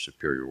equivalence or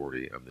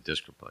superiority of the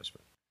disc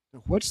replacement.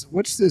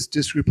 What's this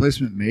disc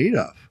replacement made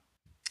of?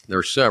 There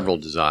are several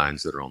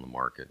designs that are on the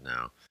market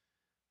now.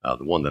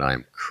 The one that I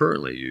am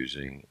currently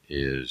using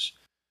is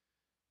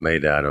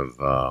made out of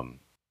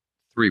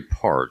 3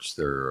 parts.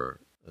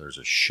 There's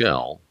a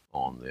shell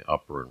on the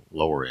upper and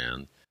lower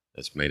end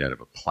that's made out of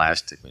a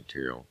plastic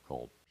material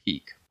called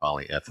PEEK,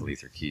 polyethyl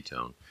ether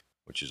ketone,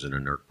 which is an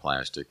inert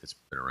plastic that's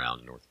been around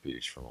in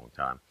orthopedics for a long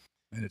time.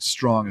 And it's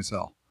strong as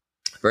hell.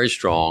 Very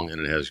strong, and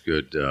it has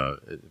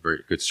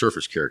very good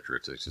surface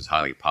characteristics. It's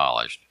highly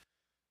polished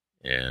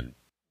and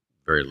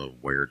very little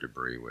wear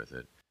debris with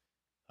it.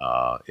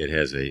 It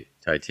has a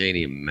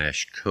titanium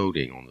mesh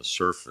coating on the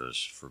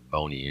surface for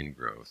bony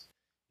ingrowth.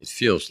 It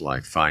feels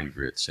like fine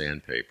grit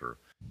sandpaper,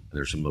 and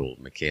there's some little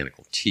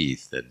mechanical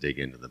teeth that dig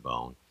into the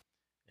bone.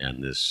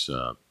 And this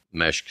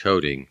mesh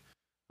coating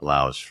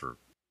allows for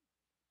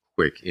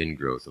quick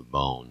ingrowth of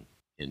bone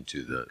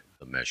into the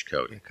mesh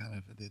coating.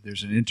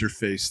 There's an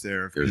interface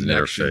there. There's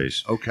connection. An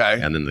interface. Okay.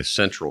 And then the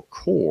central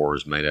core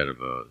is made out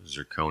of a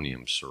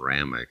zirconium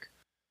ceramic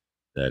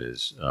that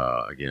is,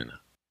 again,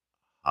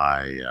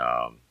 high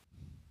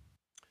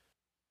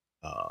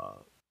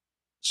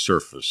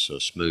surface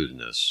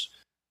smoothness.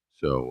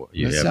 So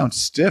that sounds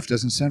stiff.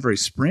 Doesn't sound very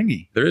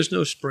springy. There is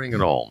no spring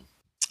at all.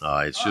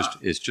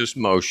 It's just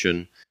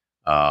motion,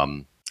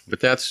 but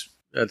that's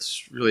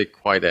really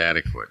quite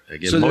adequate.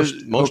 Again, so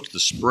most of the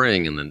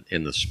spring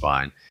in the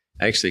spine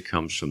actually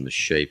comes from the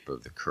shape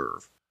of the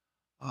curve.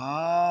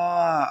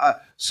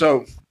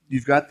 So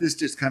you've got this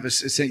just kind of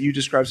you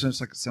described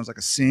sounds like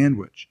a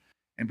sandwich,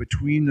 and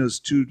between those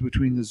two,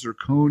 between the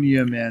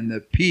zirconium and the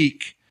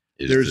PEEK,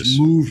 there's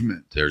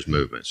movement. There's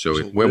movement. So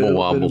it wibble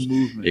wobbles.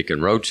 It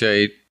can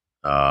rotate.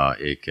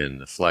 It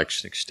can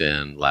flex and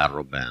extend,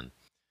 lateral bend.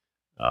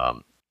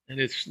 And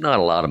it's not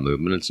a lot of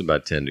movement. It's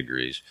about 10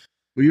 degrees.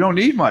 Well, you don't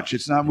need much.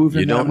 It's not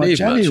moving that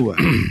much anyway.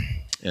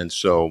 And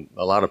so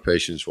a lot of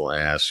patients will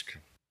ask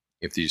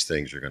if these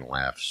things are going to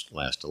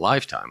last a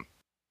lifetime.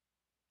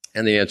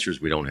 And the answer is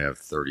we don't have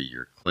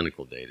 30-year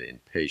clinical data in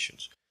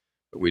patients.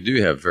 But we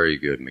do have very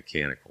good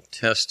mechanical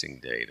testing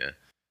data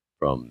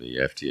from the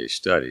FDA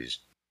studies.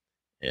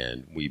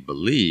 And we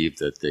believe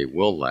that they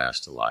will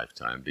last a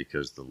lifetime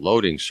because the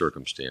loading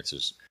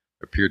circumstances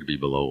appear to be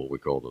below what we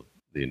call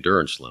the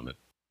endurance limit.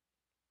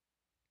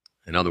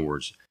 In other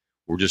words,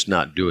 we're just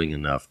not doing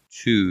enough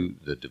to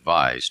the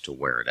device to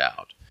wear it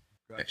out.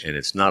 Gotcha. And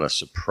it's not a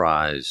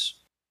surprise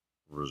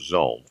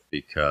result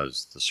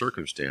because the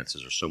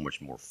circumstances are so much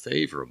more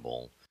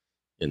favorable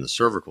in the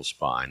cervical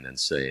spine than,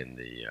 say, in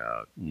the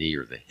knee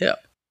or the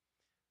hip,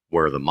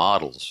 where the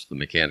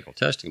mechanical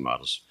testing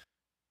models,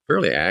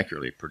 fairly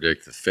accurately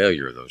predict the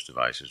failure of those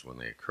devices when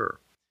they occur.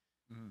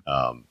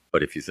 Mm.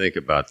 But if you think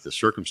about the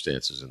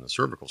circumstances in the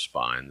cervical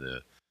spine,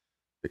 the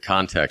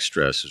contact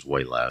stress is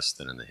way less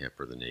than in the hip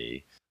or the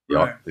knee.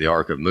 The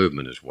arc of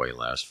movement is way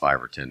less,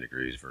 5 or 10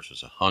 degrees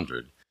versus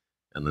 100.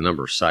 And the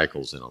number of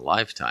cycles in a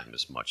lifetime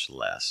is much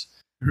less.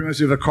 It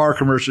reminds me of a car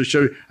commercial.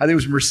 I think it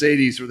was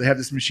Mercedes, where they have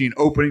this machine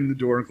opening the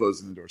door and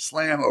closing the door.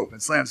 Slam, open,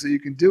 slam. So you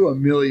can do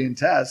 1 million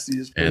tests. You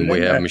just and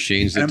we have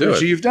machines that do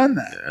it. You've done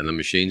that. And the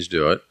machines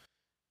do it.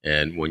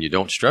 And when you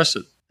don't stress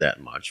it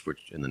that much,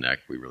 which in the neck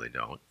we really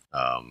don't.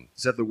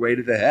 Is that the weight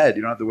of the head?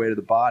 You don't have the weight of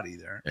the body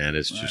there. And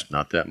it's just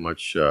not that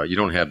much. You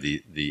don't have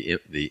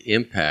the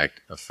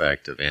impact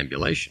effect of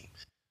ambulation.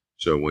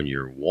 So when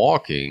you're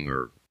walking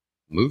or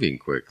moving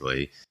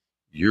quickly,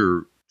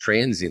 you're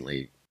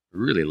transiently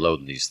really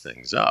loading these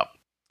things up.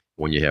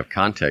 When you have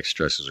contact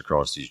stresses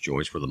across these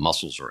joints where the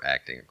muscles are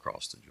acting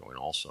across the joint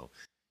also,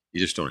 you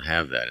just don't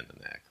have that in the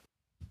neck.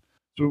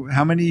 So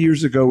how many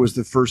years ago was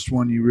the first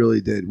one you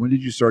really did? When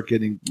did you start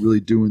really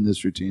doing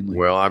this routinely?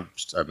 Well, I've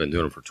been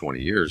doing it for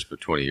 20 years,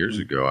 but 20 years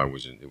ago it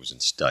was in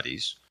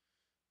studies,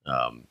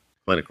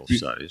 clinical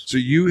studies. So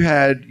you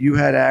had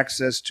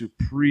access to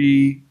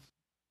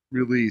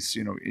pre-release,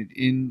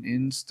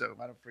 in stuff.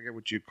 I don't forget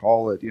what you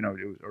call it, it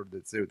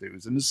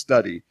was in a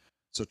study.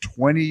 So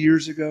 20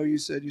 years ago, you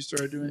said you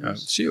started doing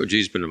this?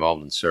 COG's been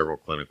involved in several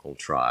clinical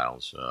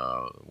trials.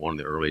 One of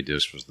the early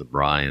discs was the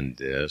Bryan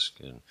disc,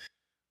 and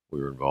we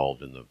were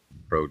involved in the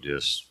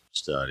ProDisc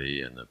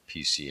study and the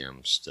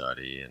PCM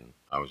study, and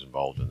I was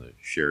involved in the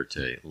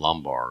Charité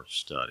lumbar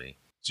study.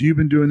 So you've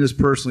been doing this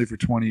personally for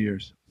 20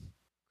 years?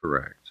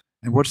 Correct.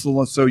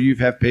 And so you've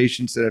had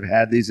patients that have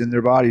had these in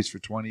their bodies for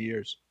 20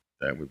 years?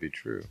 That would be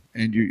true.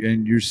 And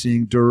you're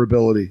seeing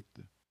durability.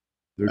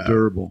 They're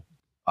durable.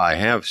 I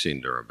have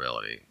seen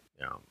durability.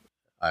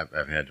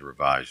 I've had to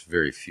revise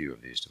very few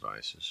of these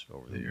devices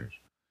over the years.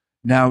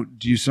 Now,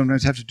 do you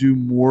sometimes have to do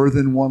more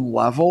than one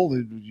level?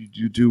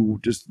 You do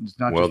just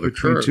not just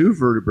between two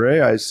vertebrae.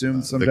 I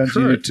assume sometimes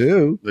you do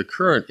two. The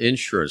current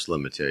insurance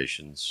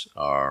limitations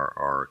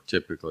are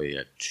typically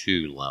at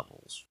 2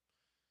 levels.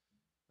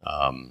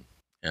 And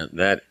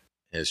that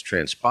has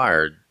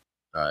transpired,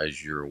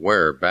 as you're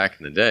aware, back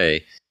in the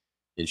day,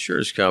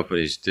 insurance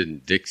companies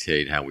didn't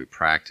dictate how we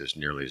practice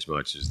nearly as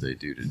much as they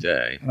do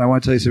today. And I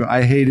want to tell you something.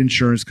 I hate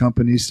insurance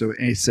companies, so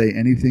say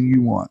anything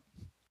you want.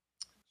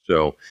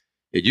 So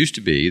it used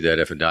to be that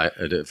if a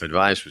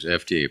device was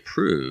FDA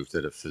approved,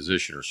 that a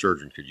physician or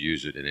surgeon could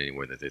use it in any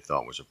way that they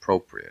thought was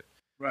appropriate.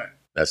 Right.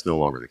 That's no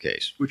longer the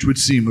case. Which would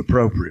seem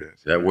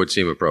appropriate. That would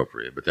seem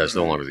appropriate, but that's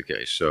no longer the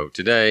case. So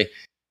today,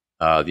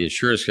 the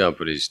insurance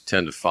companies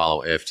tend to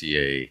follow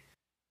FDA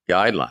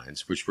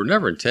guidelines, which were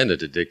never intended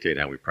to dictate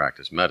how we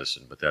practice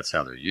medicine, but that's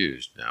how they're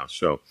used now.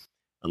 So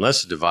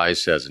unless a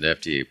device has an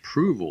FDA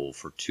approval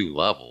for 2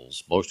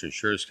 levels, most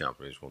insurance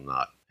companies will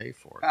not pay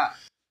for it.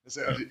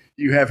 So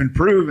you haven't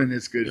proven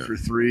it's good for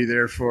 3,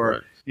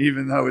 therefore,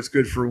 even though it's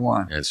good for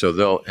 1. And so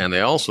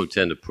they also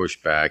tend to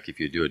push back if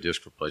you do a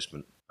disc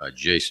replacement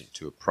adjacent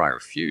to a prior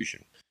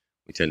fusion.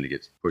 We tend to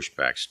get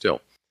pushback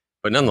still.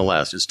 But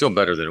nonetheless, it's still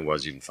better than it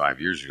was even 5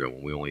 years ago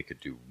when we only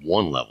could do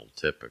 1 level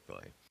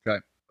typically. Okay.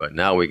 But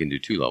now we can do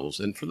 2 levels.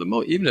 And for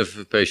even if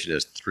a patient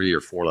has 3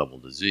 or 4 level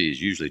disease,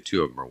 usually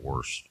 2 of them are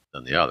worse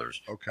than the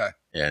others. Okay.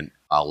 And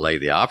I'll lay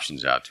the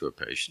options out to a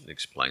patient and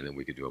explain that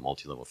we could do a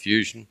multi-level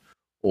fusion,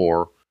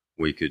 or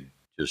we could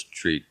just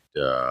treat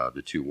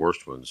the 2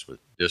 worst ones with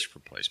disc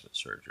replacement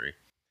surgery.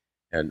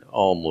 And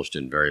almost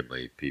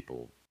invariably,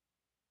 people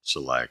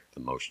select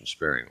the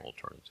motion-sparing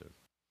alternative.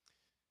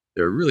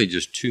 There are really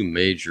just 2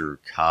 major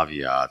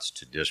caveats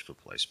to disc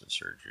replacement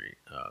surgery.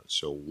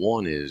 So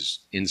one is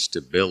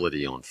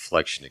instability on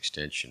flexion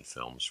extension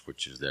films,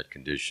 which is that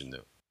condition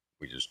that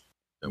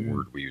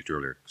word we used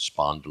earlier,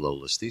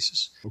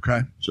 spondylolisthesis.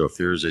 Okay. So if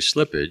there's a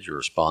slippage or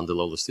a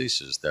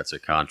spondylolisthesis, that's a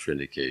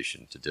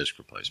contraindication to disc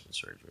replacement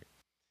surgery.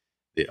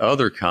 The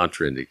other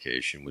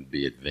contraindication would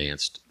be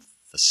advanced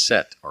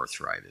facet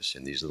arthritis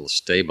in these little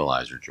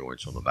stabilizer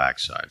joints on the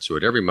backside. So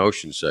at every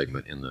motion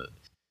segment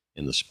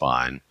in the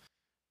spine,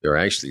 there are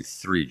actually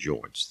 3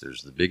 joints.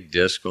 There's the big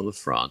disc on the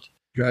front,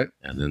 and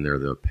then there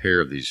are a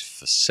pair of these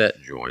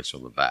facet joints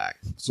on the back.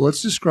 So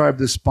let's describe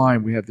the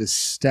spine. We have this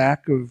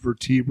stack of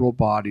vertebral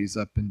bodies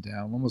up and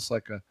down, almost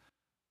like a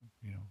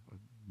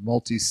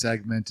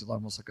multi-segmented,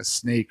 almost like a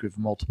snake with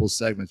multiple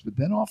segments. But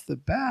then off the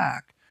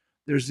back,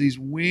 there's these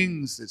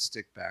wings that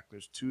stick back.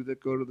 There's 2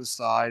 that go to the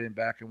side and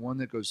back, and 1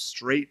 that goes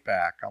straight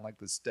back, on like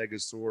the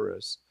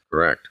Stegosaurus.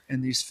 Correct.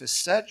 And these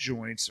facet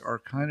joints are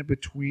kind of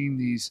between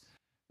these.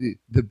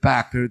 The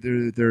back,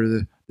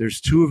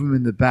 there's 2 of them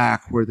in the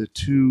back where the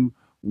 2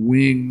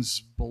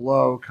 wings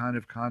below kind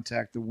of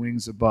contact the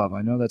wings above.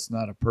 I know that's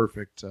not a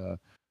perfect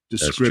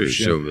description. That's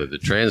true. So the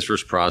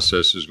transverse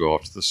processes go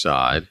off to the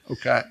side.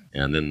 Okay.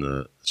 And then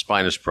the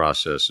spinous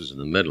processes in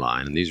the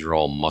midline. And these are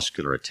all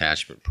muscular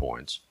attachment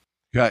points.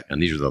 Okay.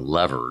 And these are the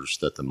levers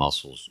that the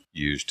muscles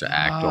use to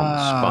act on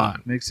the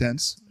spine. Makes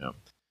sense. Yeah.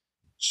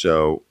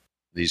 So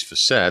these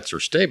facets are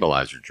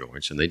stabilizer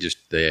joints, and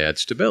they add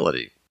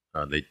stability.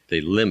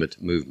 They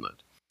limit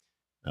movement.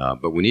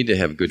 But we need to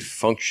have good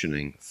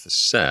functioning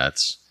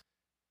facets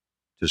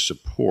to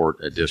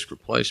support a disc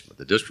replacement.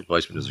 The disc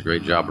replacement does a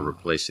great job of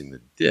replacing the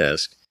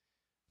disc,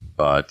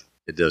 but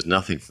it does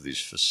nothing for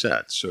these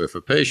facets. So if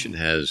a patient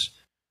has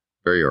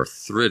very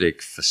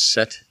arthritic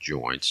facet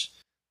joints,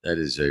 that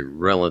is a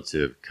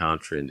relative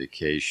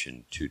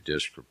contraindication to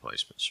disc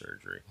replacement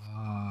surgery.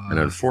 And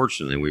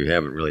unfortunately, we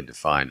haven't really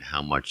defined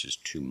how much is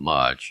too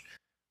much.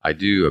 I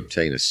do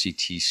obtain a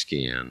CT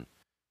scan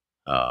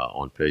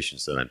on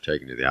patients that I'm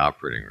taking to the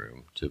operating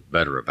room to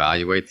better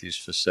evaluate these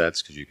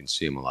facets, because you can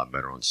see them a lot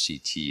better on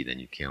CT than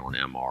you can on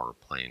MR or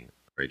plain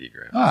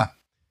radiogram.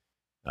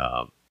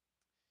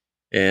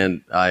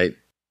 And I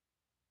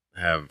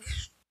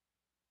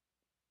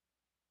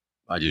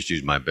just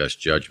use my best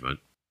judgment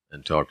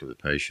and talk to the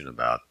patient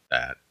about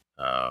that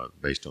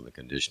based on the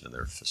condition of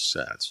their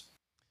facets.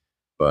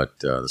 But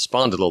the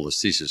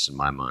spondylolisthesis, in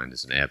my mind,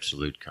 is an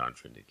absolute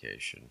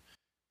contraindication.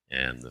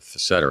 And the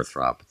facet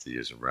arthropathy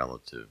is a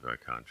relative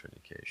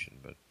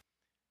contraindication. But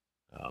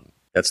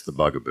that's the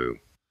bugaboo.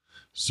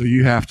 So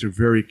you have to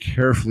very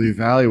carefully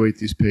evaluate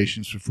these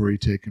patients before you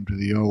take them to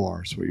the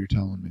OR, is what you're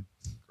telling me.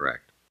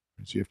 Correct.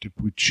 So you have to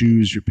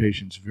choose your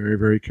patients very,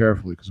 very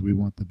carefully because we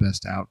want the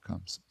best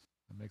outcomes.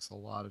 That makes a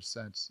lot of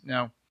sense.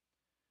 Now,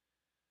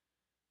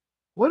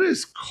 What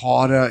is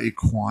cauda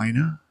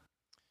equina?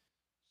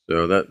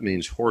 So that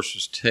means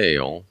horse's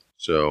tail.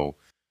 So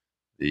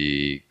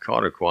the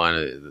cauda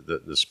equina,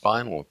 the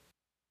spinal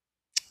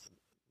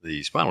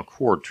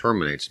cord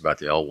terminates about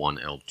the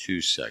L1,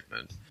 L2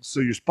 segment. So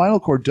your spinal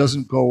cord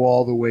doesn't go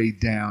all the way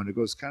down. It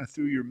goes kind of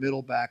through your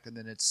middle back, and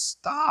then it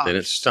stops. Then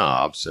it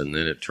stops, and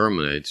then it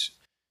terminates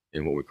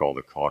in what we call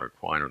the cauda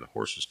equina, or the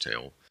horse's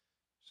tail.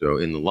 So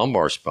in the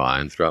lumbar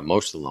spine, throughout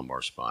most of the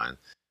lumbar spine,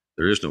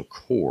 there is no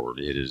cord.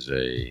 It is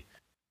a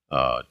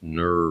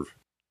nerve,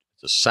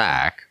 it's a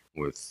sac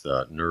with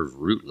nerve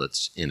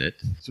rootlets in it.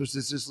 So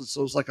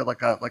it's like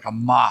a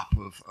mop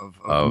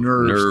of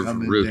nerves nerve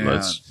coming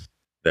rootlets down.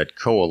 That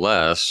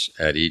coalesce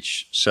at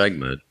each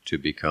segment to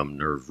become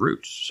nerve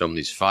roots. Some of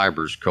these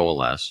fibers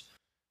coalesce,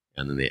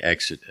 and then they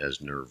exit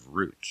as nerve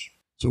roots.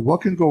 So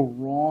what can go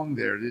wrong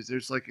there?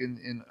 There's like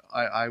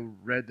I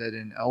read that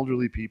in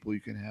elderly people you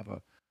can have a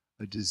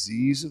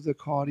disease of the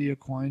cauda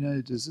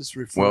equina. Does this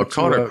refer Well, to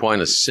cauda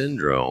equina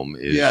syndrome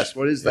is yes.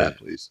 What is that,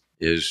 please?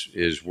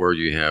 Is where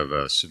you have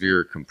a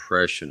severe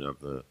compression of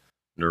the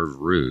nerve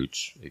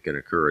roots. It can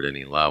occur at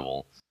any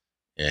level,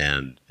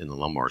 and in the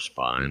lumbar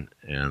spine,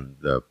 and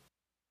the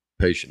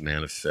patient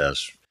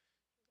manifests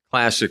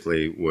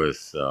classically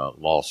with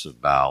loss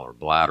of bowel or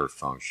bladder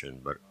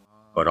function,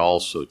 but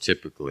also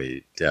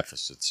typically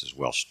deficits as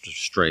well,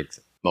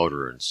 strength,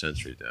 motor, and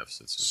sensory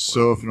deficits as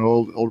well. So if an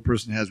older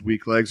person has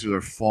weak legs or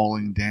they're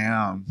falling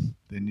down,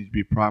 they need to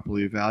be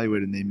properly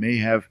evaluated, and they may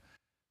have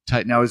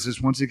tight. Now, is this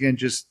once again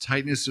just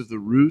tightness of the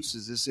roots?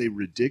 Is this a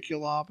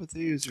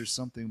radiculopathy? Is there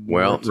something more?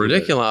 Well,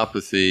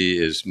 radiculopathy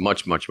is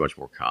much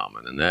more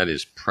common, and that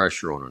is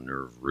pressure on a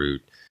nerve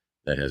root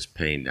that has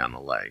pain down the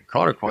leg.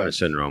 Cauda equina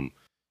syndrome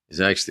is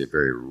actually a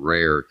very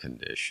rare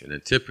condition.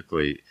 It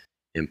typically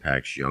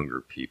impacts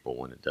younger people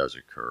when it does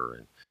occur,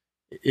 and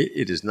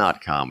it is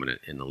not common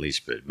in the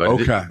least bit.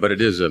 But but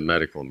it is a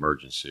medical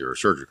emergency or a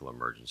surgical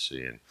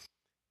emergency, and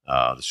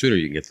the sooner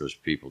you can get those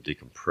people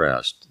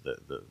decompressed,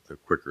 the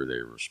quicker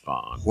they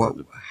respond.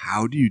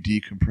 How do you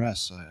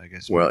decompress? I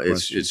guess. Well,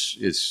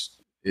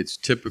 it's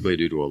typically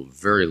due to a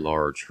very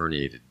large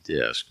herniated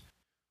disc,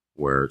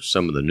 where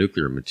some of the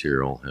nuclear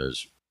material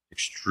has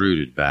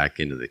extruded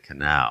back into the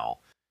canal,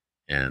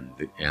 and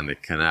the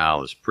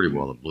canal is pretty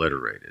well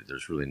obliterated.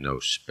 There's really no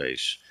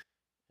space,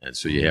 and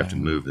so you have to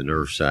move the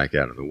nerve sac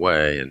out of the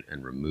way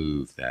and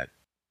remove that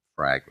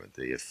fragment,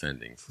 the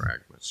offending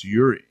fragment. So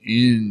you're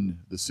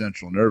in the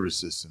central nervous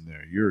system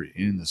there. You're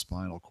in the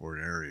spinal cord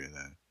area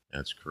then.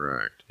 That's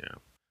correct, yeah.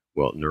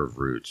 Well, nerve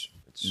roots.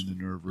 It's in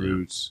the nerve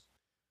roots.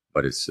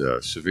 But it's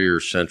severe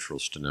central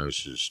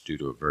stenosis due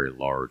to a very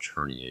large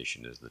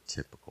herniation is the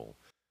typical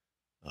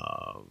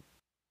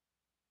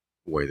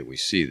way that we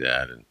see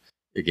that. And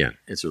again,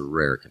 it's a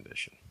rare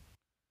condition.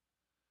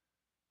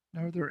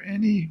 Now, are there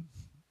any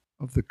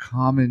of the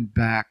common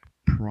back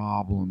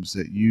problems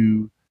that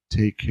you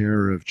take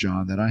care of,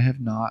 John, that I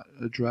have not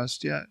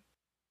addressed yet?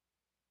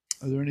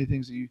 Are there any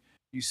things that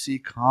you see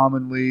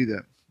commonly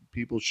that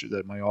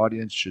that my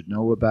audience should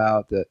know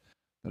about that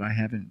I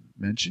haven't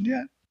mentioned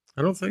yet?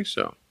 I don't think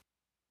so.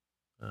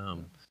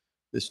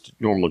 This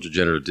normal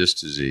degenerative disc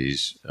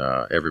disease,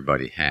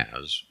 everybody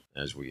has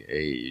as we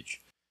age,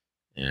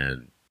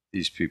 and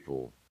these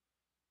people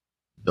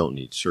don't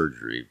need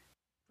surgery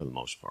for the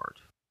most part.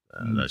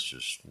 That's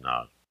just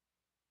not.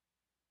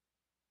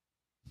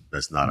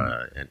 That's not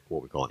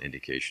what we call an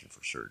indication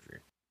for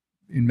surgery.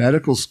 In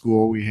medical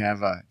school, we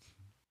have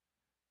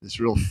this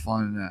real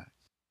fun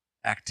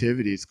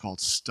activity. It's called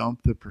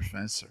Stump the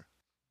Professor,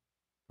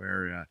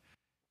 where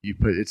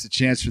it's a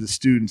chance for the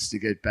students to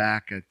get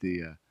back at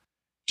the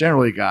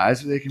generally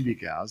guys, but they can be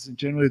gals, and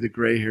generally the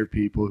gray-haired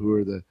people who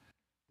are the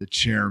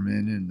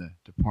chairman and the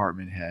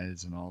department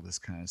heads and all this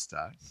kind of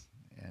stuff.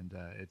 And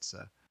it's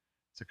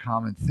a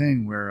common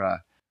thing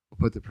where we'll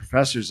put the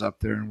professors up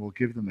there and we'll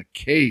give them a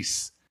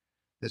case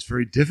that's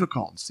very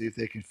difficult and see if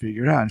they can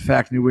figure it out. In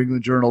fact, New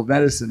England Journal of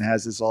Medicine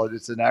has this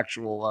it's an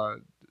actual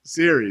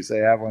series. They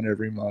have one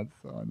every month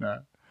on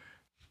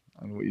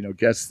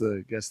guess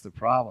the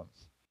problem.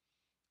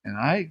 And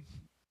I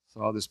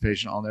saw this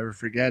patient. I'll never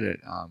forget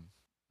it.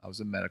 I was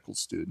a medical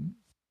student.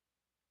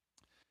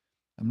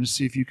 I'm going to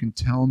see if you can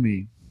tell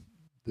me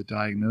the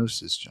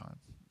diagnosis, John.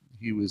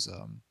 He was,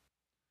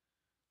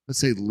 let's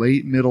say,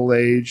 late middle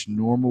age,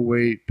 normal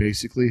weight,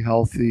 basically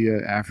healthy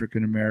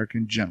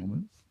African-American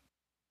gentleman.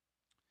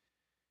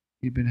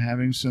 He'd been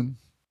having some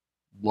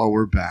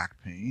lower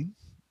back pain,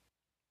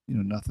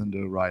 nothing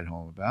to write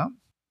home about.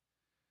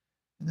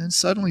 And then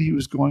suddenly he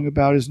was going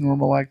about his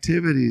normal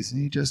activities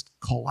and he just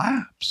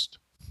collapsed.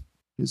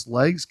 His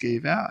legs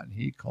gave out and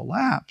he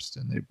collapsed,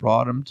 and they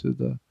brought him to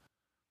the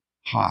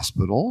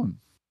hospital, and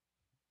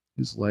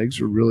his legs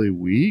were really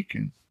weak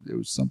and there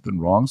was something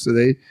wrong. So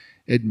they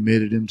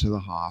admitted him to the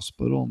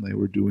hospital and they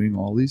were doing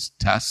all these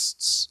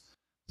tests,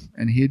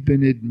 and he had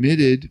been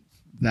admitted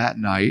that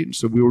night.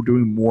 So we were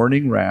doing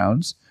morning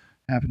rounds,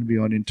 happened to be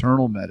on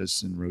internal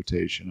medicine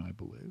rotation, I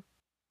believe.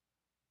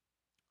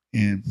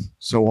 And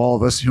so all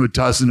of us, a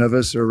dozen of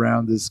us are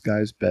around this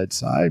guy's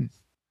bedside.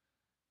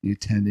 The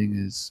attending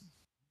is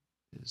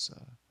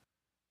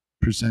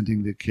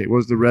presenting the case.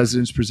 Was the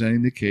residents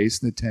presenting the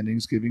case and the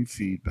attendings giving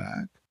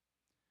feedback?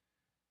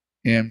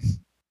 And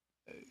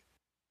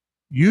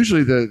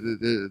usually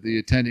the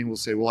attending will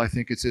say, well, I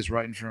think it says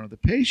right in front of the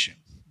patient.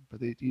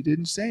 But he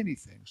didn't say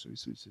anything. So he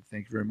said,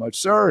 thank you very much,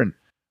 sir. And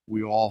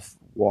we all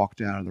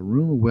walked out of the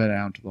room and went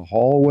out to the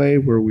hallway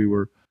where we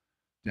were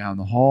down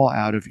the hall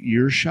out of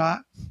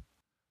earshot.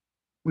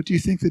 What do you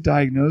think the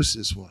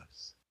diagnosis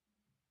was?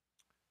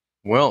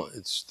 Well,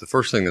 it's the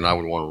first thing that I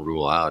would want to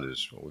rule out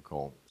is what we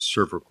call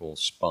cervical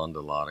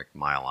spondylotic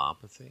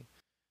myelopathy.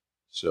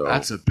 So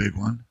that's a big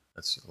one.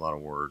 That's a lot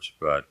of words,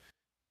 but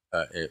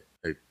a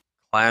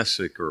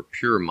classic or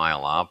pure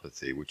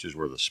myelopathy, which is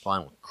where the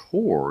spinal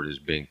cord is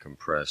being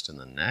compressed in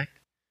the neck,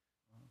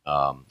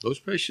 those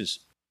patients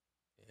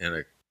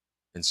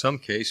in some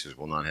cases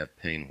will not have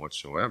pain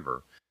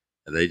whatsoever.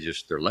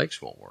 Their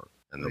legs won't work.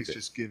 And legs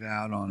just give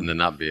out on and they'll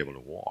not be able to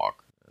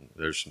walk. And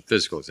there's some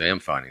physical exam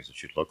findings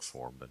that you'd look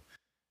for, but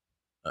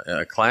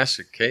a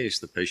classic case,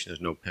 the patient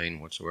has no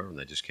pain whatsoever and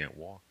they just can't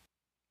walk.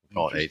 We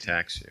call it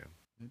ataxia.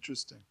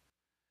 Interesting.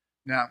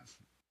 Now,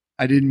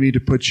 I didn't mean to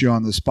put you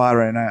on the spot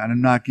right now, and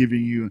I'm not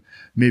giving you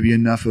maybe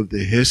enough of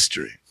the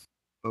history,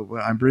 but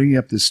I'm bringing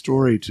up this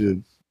story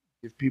to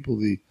give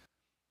people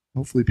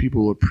hopefully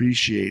people will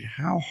appreciate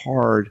how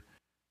hard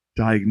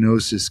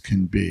diagnosis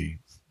can be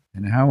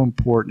and how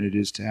important it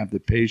is to have the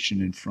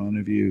patient in front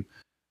of you,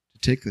 to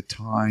take the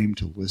time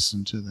to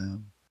listen to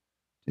them,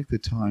 take the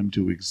time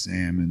to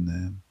examine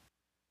them,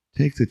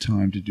 take the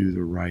time to do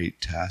the right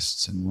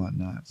tests and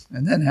whatnot,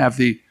 and then have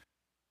the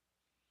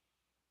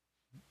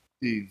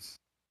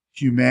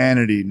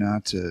humanity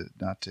not to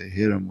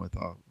hit them with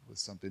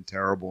something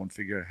terrible and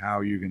figure out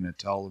how you're going to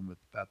tell them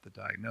about the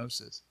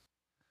diagnosis.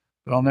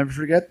 But I'll never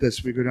forget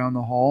this. We go down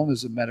the hall, and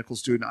as a medical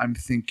student, I'm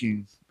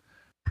thinking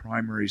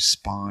primary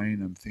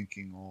spine. I'm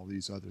thinking all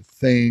these other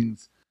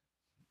things.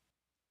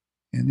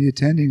 And the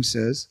attending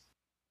says,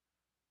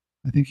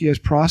 I think he has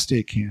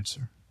prostate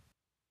cancer.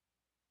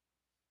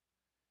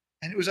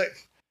 And it was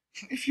like,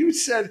 if you had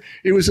said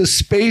it was a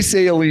space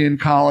alien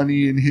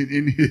colony in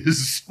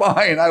his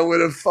spine, I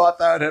would have thought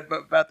that would have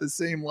about the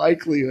same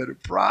likelihood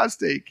of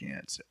prostate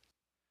cancer.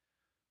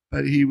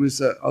 But he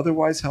was an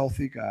otherwise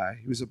healthy guy.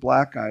 He was a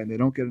black guy, and they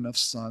don't get enough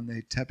sun.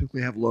 They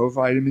typically have low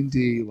vitamin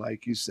D,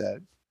 like you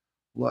said,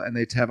 and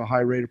they have a high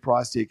rate of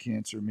prostate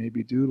cancer,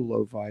 maybe due to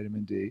low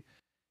vitamin D.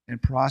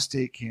 And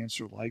prostate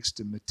cancer likes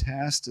to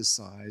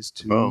metastasize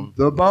to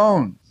the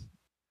bone,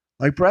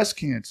 like breast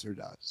cancer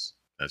does.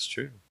 That's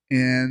true.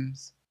 And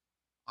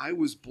I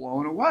was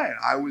blown away.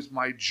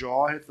 My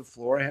jaw hit the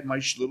floor. I had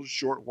my little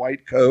short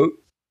white coat,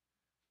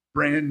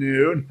 brand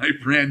new, and my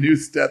brand new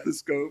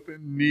stethoscope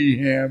and knee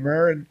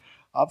hammer and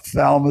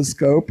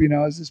ophthalmoscope. I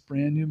was this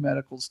brand new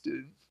medical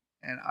student,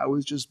 and I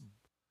was just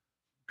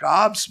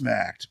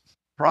gobsmacked.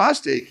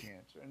 Prostate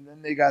cancer. And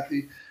then they got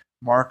the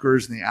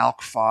markers and the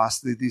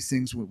alk-phos, these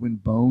things when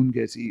bone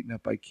gets eaten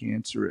up by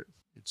cancer, it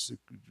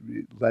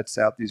lets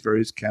out these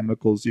various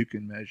chemicals you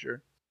can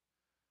measure.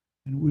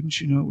 And wouldn't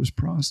you know, it was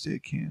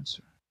prostate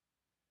cancer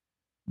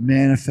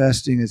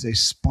manifesting as a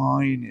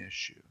spine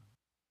issue.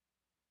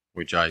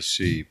 Which I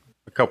see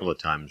a couple of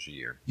times a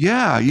year.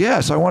 Yeah,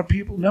 yes. I want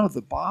people to know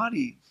the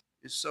body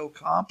is so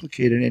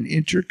complicated and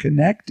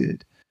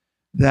interconnected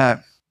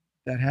that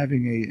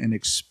having an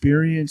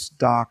experienced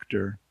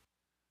doctor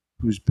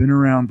who's been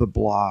around the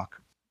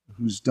block,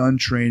 who's done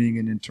training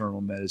in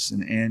internal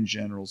medicine and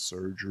general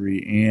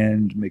surgery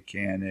and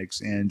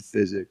mechanics and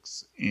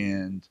physics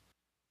and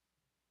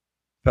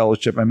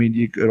fellowship. I mean,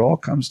 it all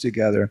comes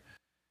together.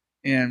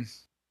 And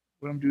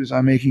what I'm doing is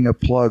I'm making a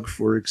plug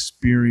for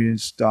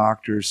experienced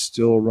doctors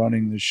still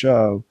running the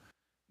show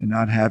and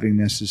not having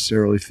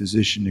necessarily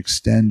physician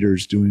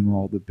extenders doing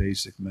all the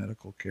basic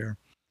medical care.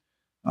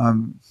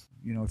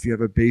 If you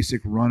have a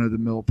basic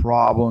run-of-the-mill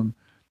problem,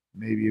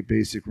 maybe a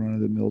basic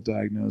run-of-the-mill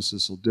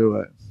diagnosis will do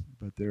it.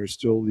 But there are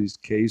still these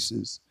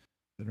cases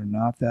that are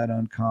not that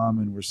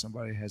uncommon where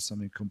somebody has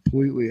something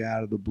completely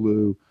out of the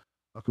blue,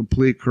 a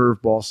complete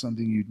curveball,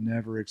 something you'd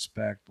never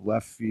expect,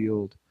 left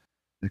field,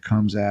 that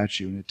comes at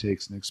you, and it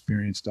takes an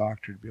experienced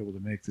doctor to be able to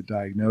make the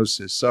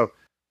diagnosis. So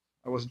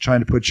I wasn't trying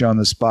to put you on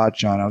the spot,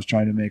 John. I was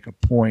trying to make a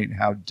point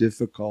how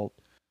difficult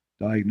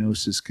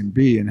diagnosis can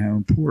be and how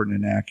important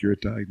an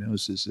accurate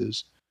diagnosis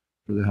is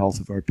for the health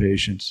of our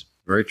patients.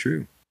 Very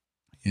true.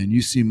 And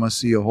you must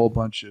see a whole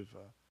bunch of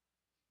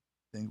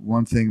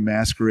one thing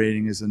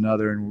masquerading as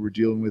another, and we're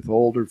dealing with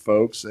older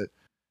folks that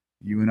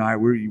you and I,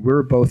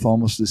 we're both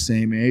almost the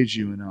same age,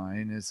 you and I,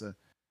 and as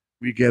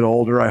we get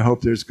older, I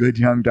hope there's good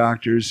young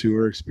doctors who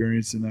are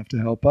experienced enough to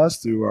help us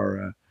through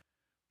our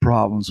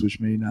problems, which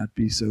may not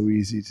be so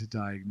easy to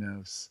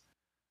diagnose.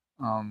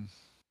 So I'm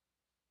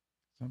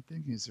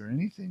thinking, is there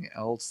anything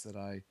else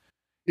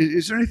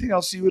is there anything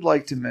else you would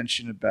like to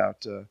mention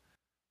about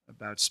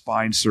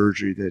spine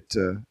surgery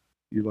that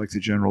you'd like the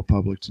general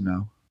public to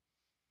know?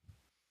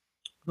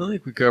 I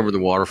think we covered the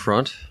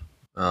waterfront.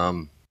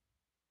 I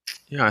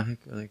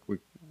think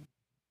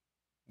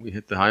we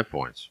hit the high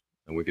points,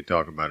 and we could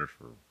talk about it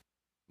for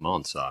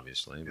months,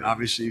 obviously. And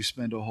obviously, you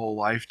spend a whole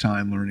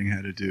lifetime learning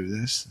how to do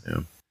this.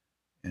 Yeah.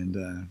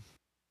 And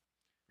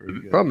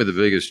probably the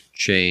biggest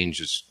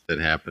change that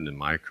happened in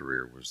my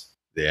career was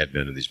the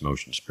advent of these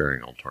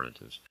motion-sparing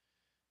alternatives.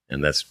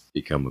 And that's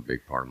become a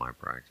big part of my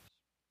practice.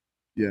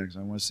 Yeah, because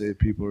I want to say that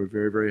people are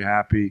very, very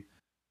happy.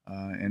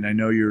 And I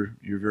know you're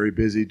very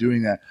busy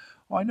doing that.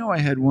 Oh, I know I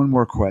had one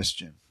more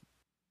question.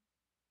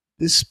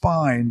 This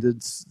spine,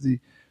 the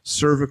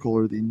cervical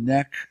or the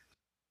neck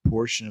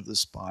portion of the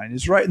spine,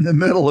 is right in the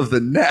middle of the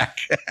neck.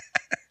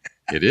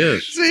 It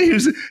is.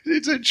 Seems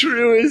it's a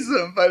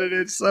truism, but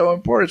it's so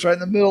important. It's right in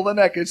the middle of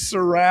the neck. It's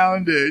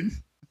surrounded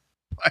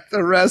by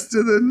the rest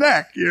of the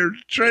neck, your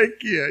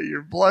trachea,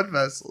 your blood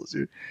vessels,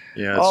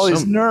 all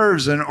these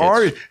nerves and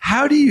arteries.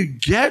 How do you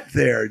get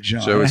there,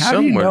 John? So how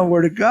do you know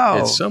where to go?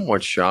 It's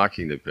somewhat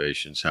shocking to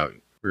patients how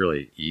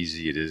really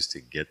easy it is to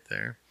get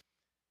there.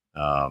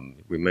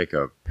 We make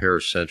a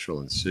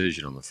paracentral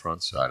incision on the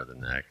front side of the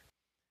neck.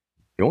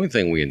 The only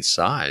thing we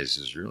incise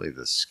is really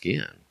the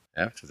skin.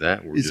 After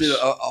that, is it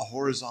a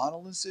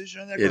horizontal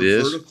incision on that? It or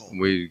is. Vertical?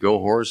 We go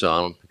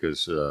horizontal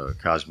because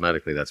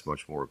cosmetically that's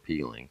much more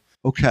appealing.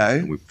 Okay.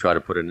 And we try to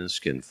put it in a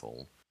skin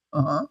fold.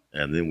 Uh-huh.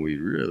 And then we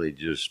really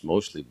just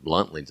mostly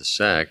bluntly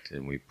dissect,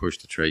 and we push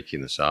the trachea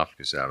and the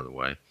esophagus out of the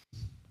way.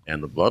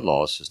 And the blood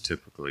loss is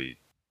typically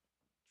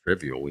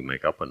trivial. We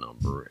make up a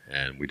number,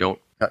 and we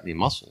don't cut any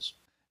muscles.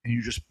 And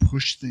you just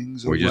push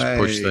things away. We just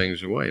push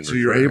things away. So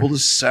you're able to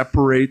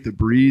separate the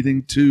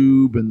breathing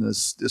tube and the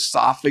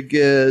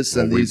esophagus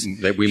and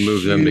we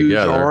move them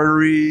together.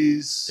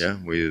 Arteries. Yeah,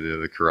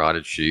 the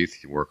carotid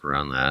sheath. You work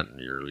around that,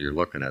 and you're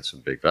looking at some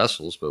big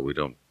vessels, but we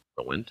don't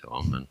go into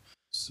them, and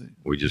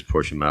we just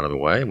push them out of the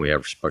way. And we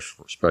have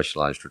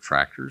specialized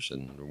retractors,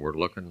 and we're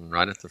looking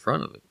right at the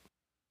front of it.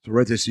 So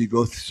right there, so you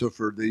go. So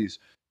for these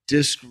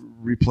disc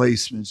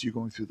replacements, you're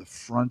going through the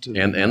front of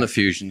and the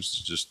fusions.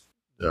 Just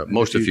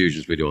most of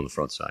fusions we do on the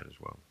front side as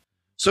well.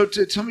 So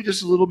tell me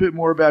just a little bit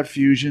more about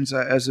fusions.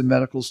 As a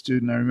medical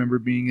student, I remember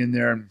being in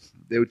there, and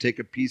they would take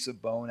a piece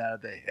of bone out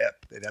of the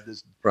hip. They'd have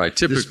this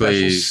typically this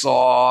special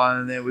saw,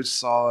 and they would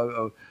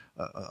saw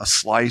a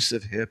slice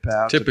of hip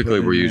out. Typically,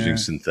 we're using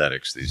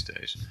synthetics these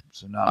days.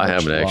 So not I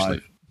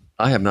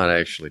have not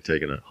actually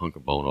taken a hunk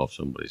of bone off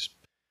somebody's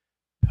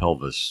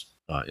pelvis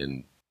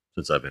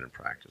since I've been in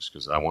practice,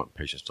 because I want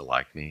patients to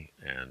like me,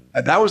 and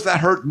that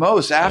hurt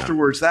most.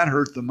 Afterwards, that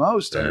hurt the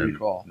most. I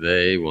recall.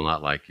 They will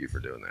not like you for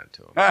doing that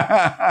to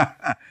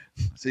them.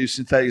 So you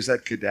synthetic, is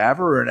that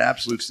cadaver or an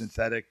absolute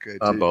synthetic?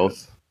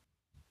 Both.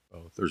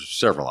 There's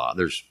several.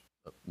 There's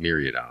a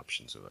myriad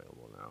options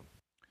available now.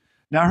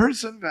 Now I heard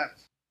something about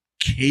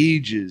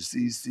cages.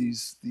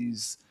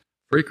 These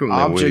frequently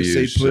objects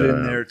they put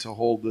in there to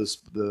hold the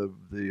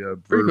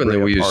frequently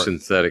we apart. use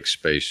synthetic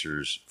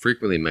spacers,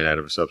 frequently made out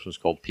of a substance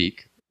called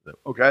PEEK.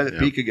 Okay, the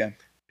PEEK again.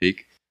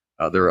 PEEK.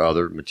 There are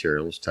other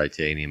materials.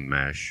 Titanium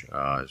mesh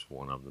is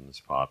one of them that's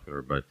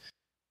popular, but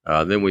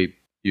then we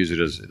use it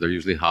as they're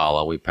usually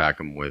hollow. We pack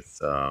them with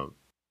some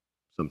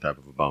type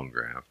of a bone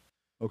graft.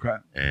 Okay,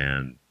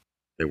 and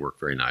they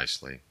work very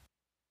nicely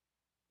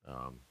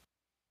for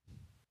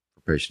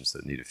patients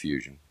that need a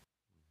fusion.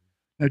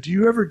 Now, do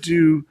you ever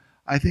do?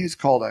 I think it's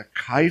called a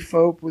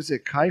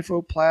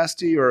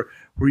kyphoplasty, or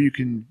where you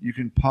can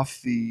puff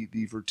the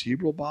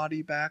vertebral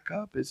body back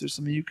up. Is there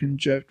something you can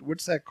inject?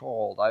 What's that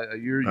called?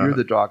 You're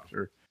the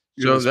doctor.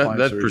 So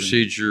that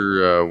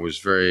procedure was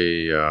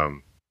very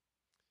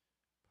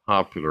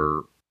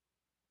popular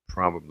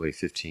probably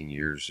 15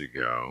 years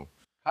ago.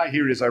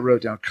 Here it is. I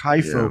wrote down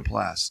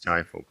kyphoplasty.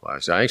 Yeah,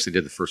 kyphoplasty. I actually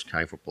did the first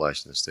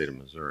kyphoplasty in the state of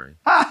Missouri.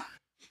 How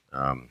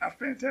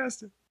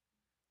fantastic.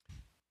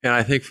 And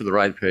I think for the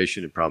right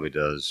patient, it probably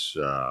does.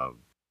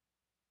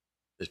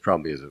 It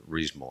probably is a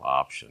reasonable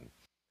option.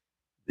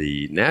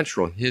 The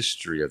natural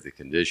history of the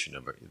condition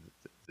of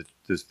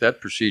that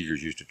procedure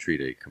is used to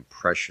treat a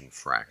compression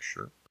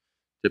fracture,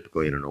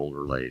 typically in an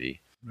older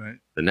lady. Right.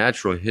 The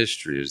natural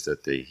history is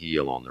that they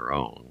heal on their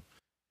own,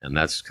 and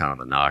that's kind of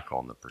the knock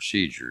on the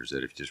procedures.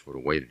 That if you just would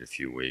have waited a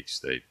few weeks,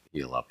 they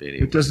heal up anyway.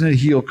 But doesn't it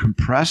heal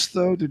compressed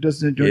though?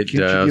 Can't you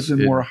give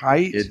them more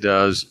height? It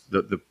does.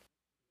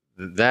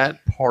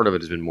 That part of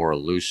it has been more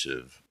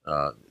elusive.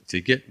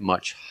 To get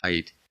much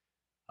height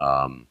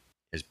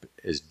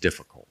is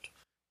difficult.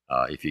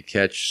 If you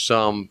catch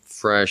some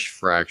fresh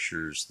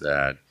fractures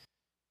that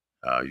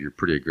you're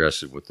pretty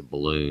aggressive with the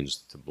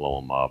balloons to blow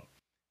them up.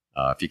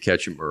 If you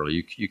catch them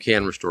early, you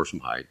can restore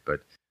some height,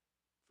 but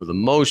for the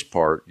most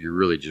part, you're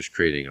really just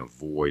creating a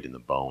void in the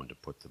bone to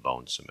put the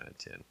bone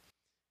cement in.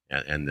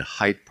 And the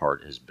height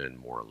part has been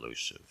more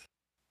elusive.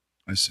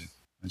 I see.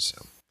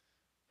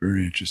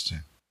 Very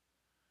interesting.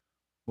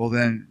 Well,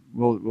 then,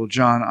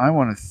 John, I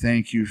want to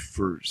thank you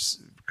for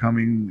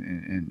coming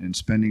and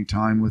spending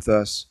time with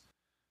us.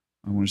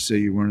 I want to say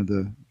you're one of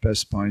the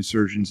best spine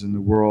surgeons in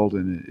the world,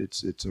 and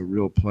it's a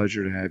real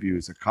pleasure to have you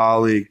as a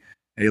colleague,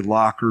 a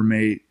locker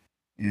mate,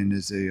 and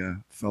as a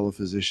fellow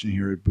physician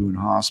here at Boone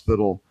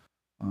Hospital.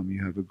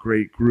 You have a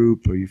great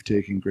group. You've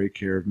taken great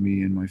care of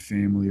me and my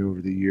family over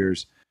the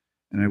years,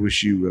 and I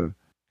wish you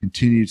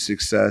continued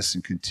success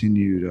and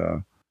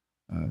continued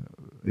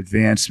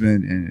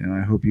advancement, and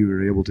I hope you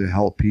were able to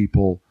help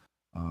people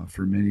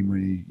for many,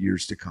 many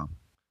years to come.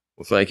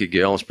 Well, thank you,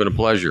 Gil. It's been a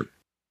pleasure.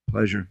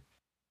 Pleasure.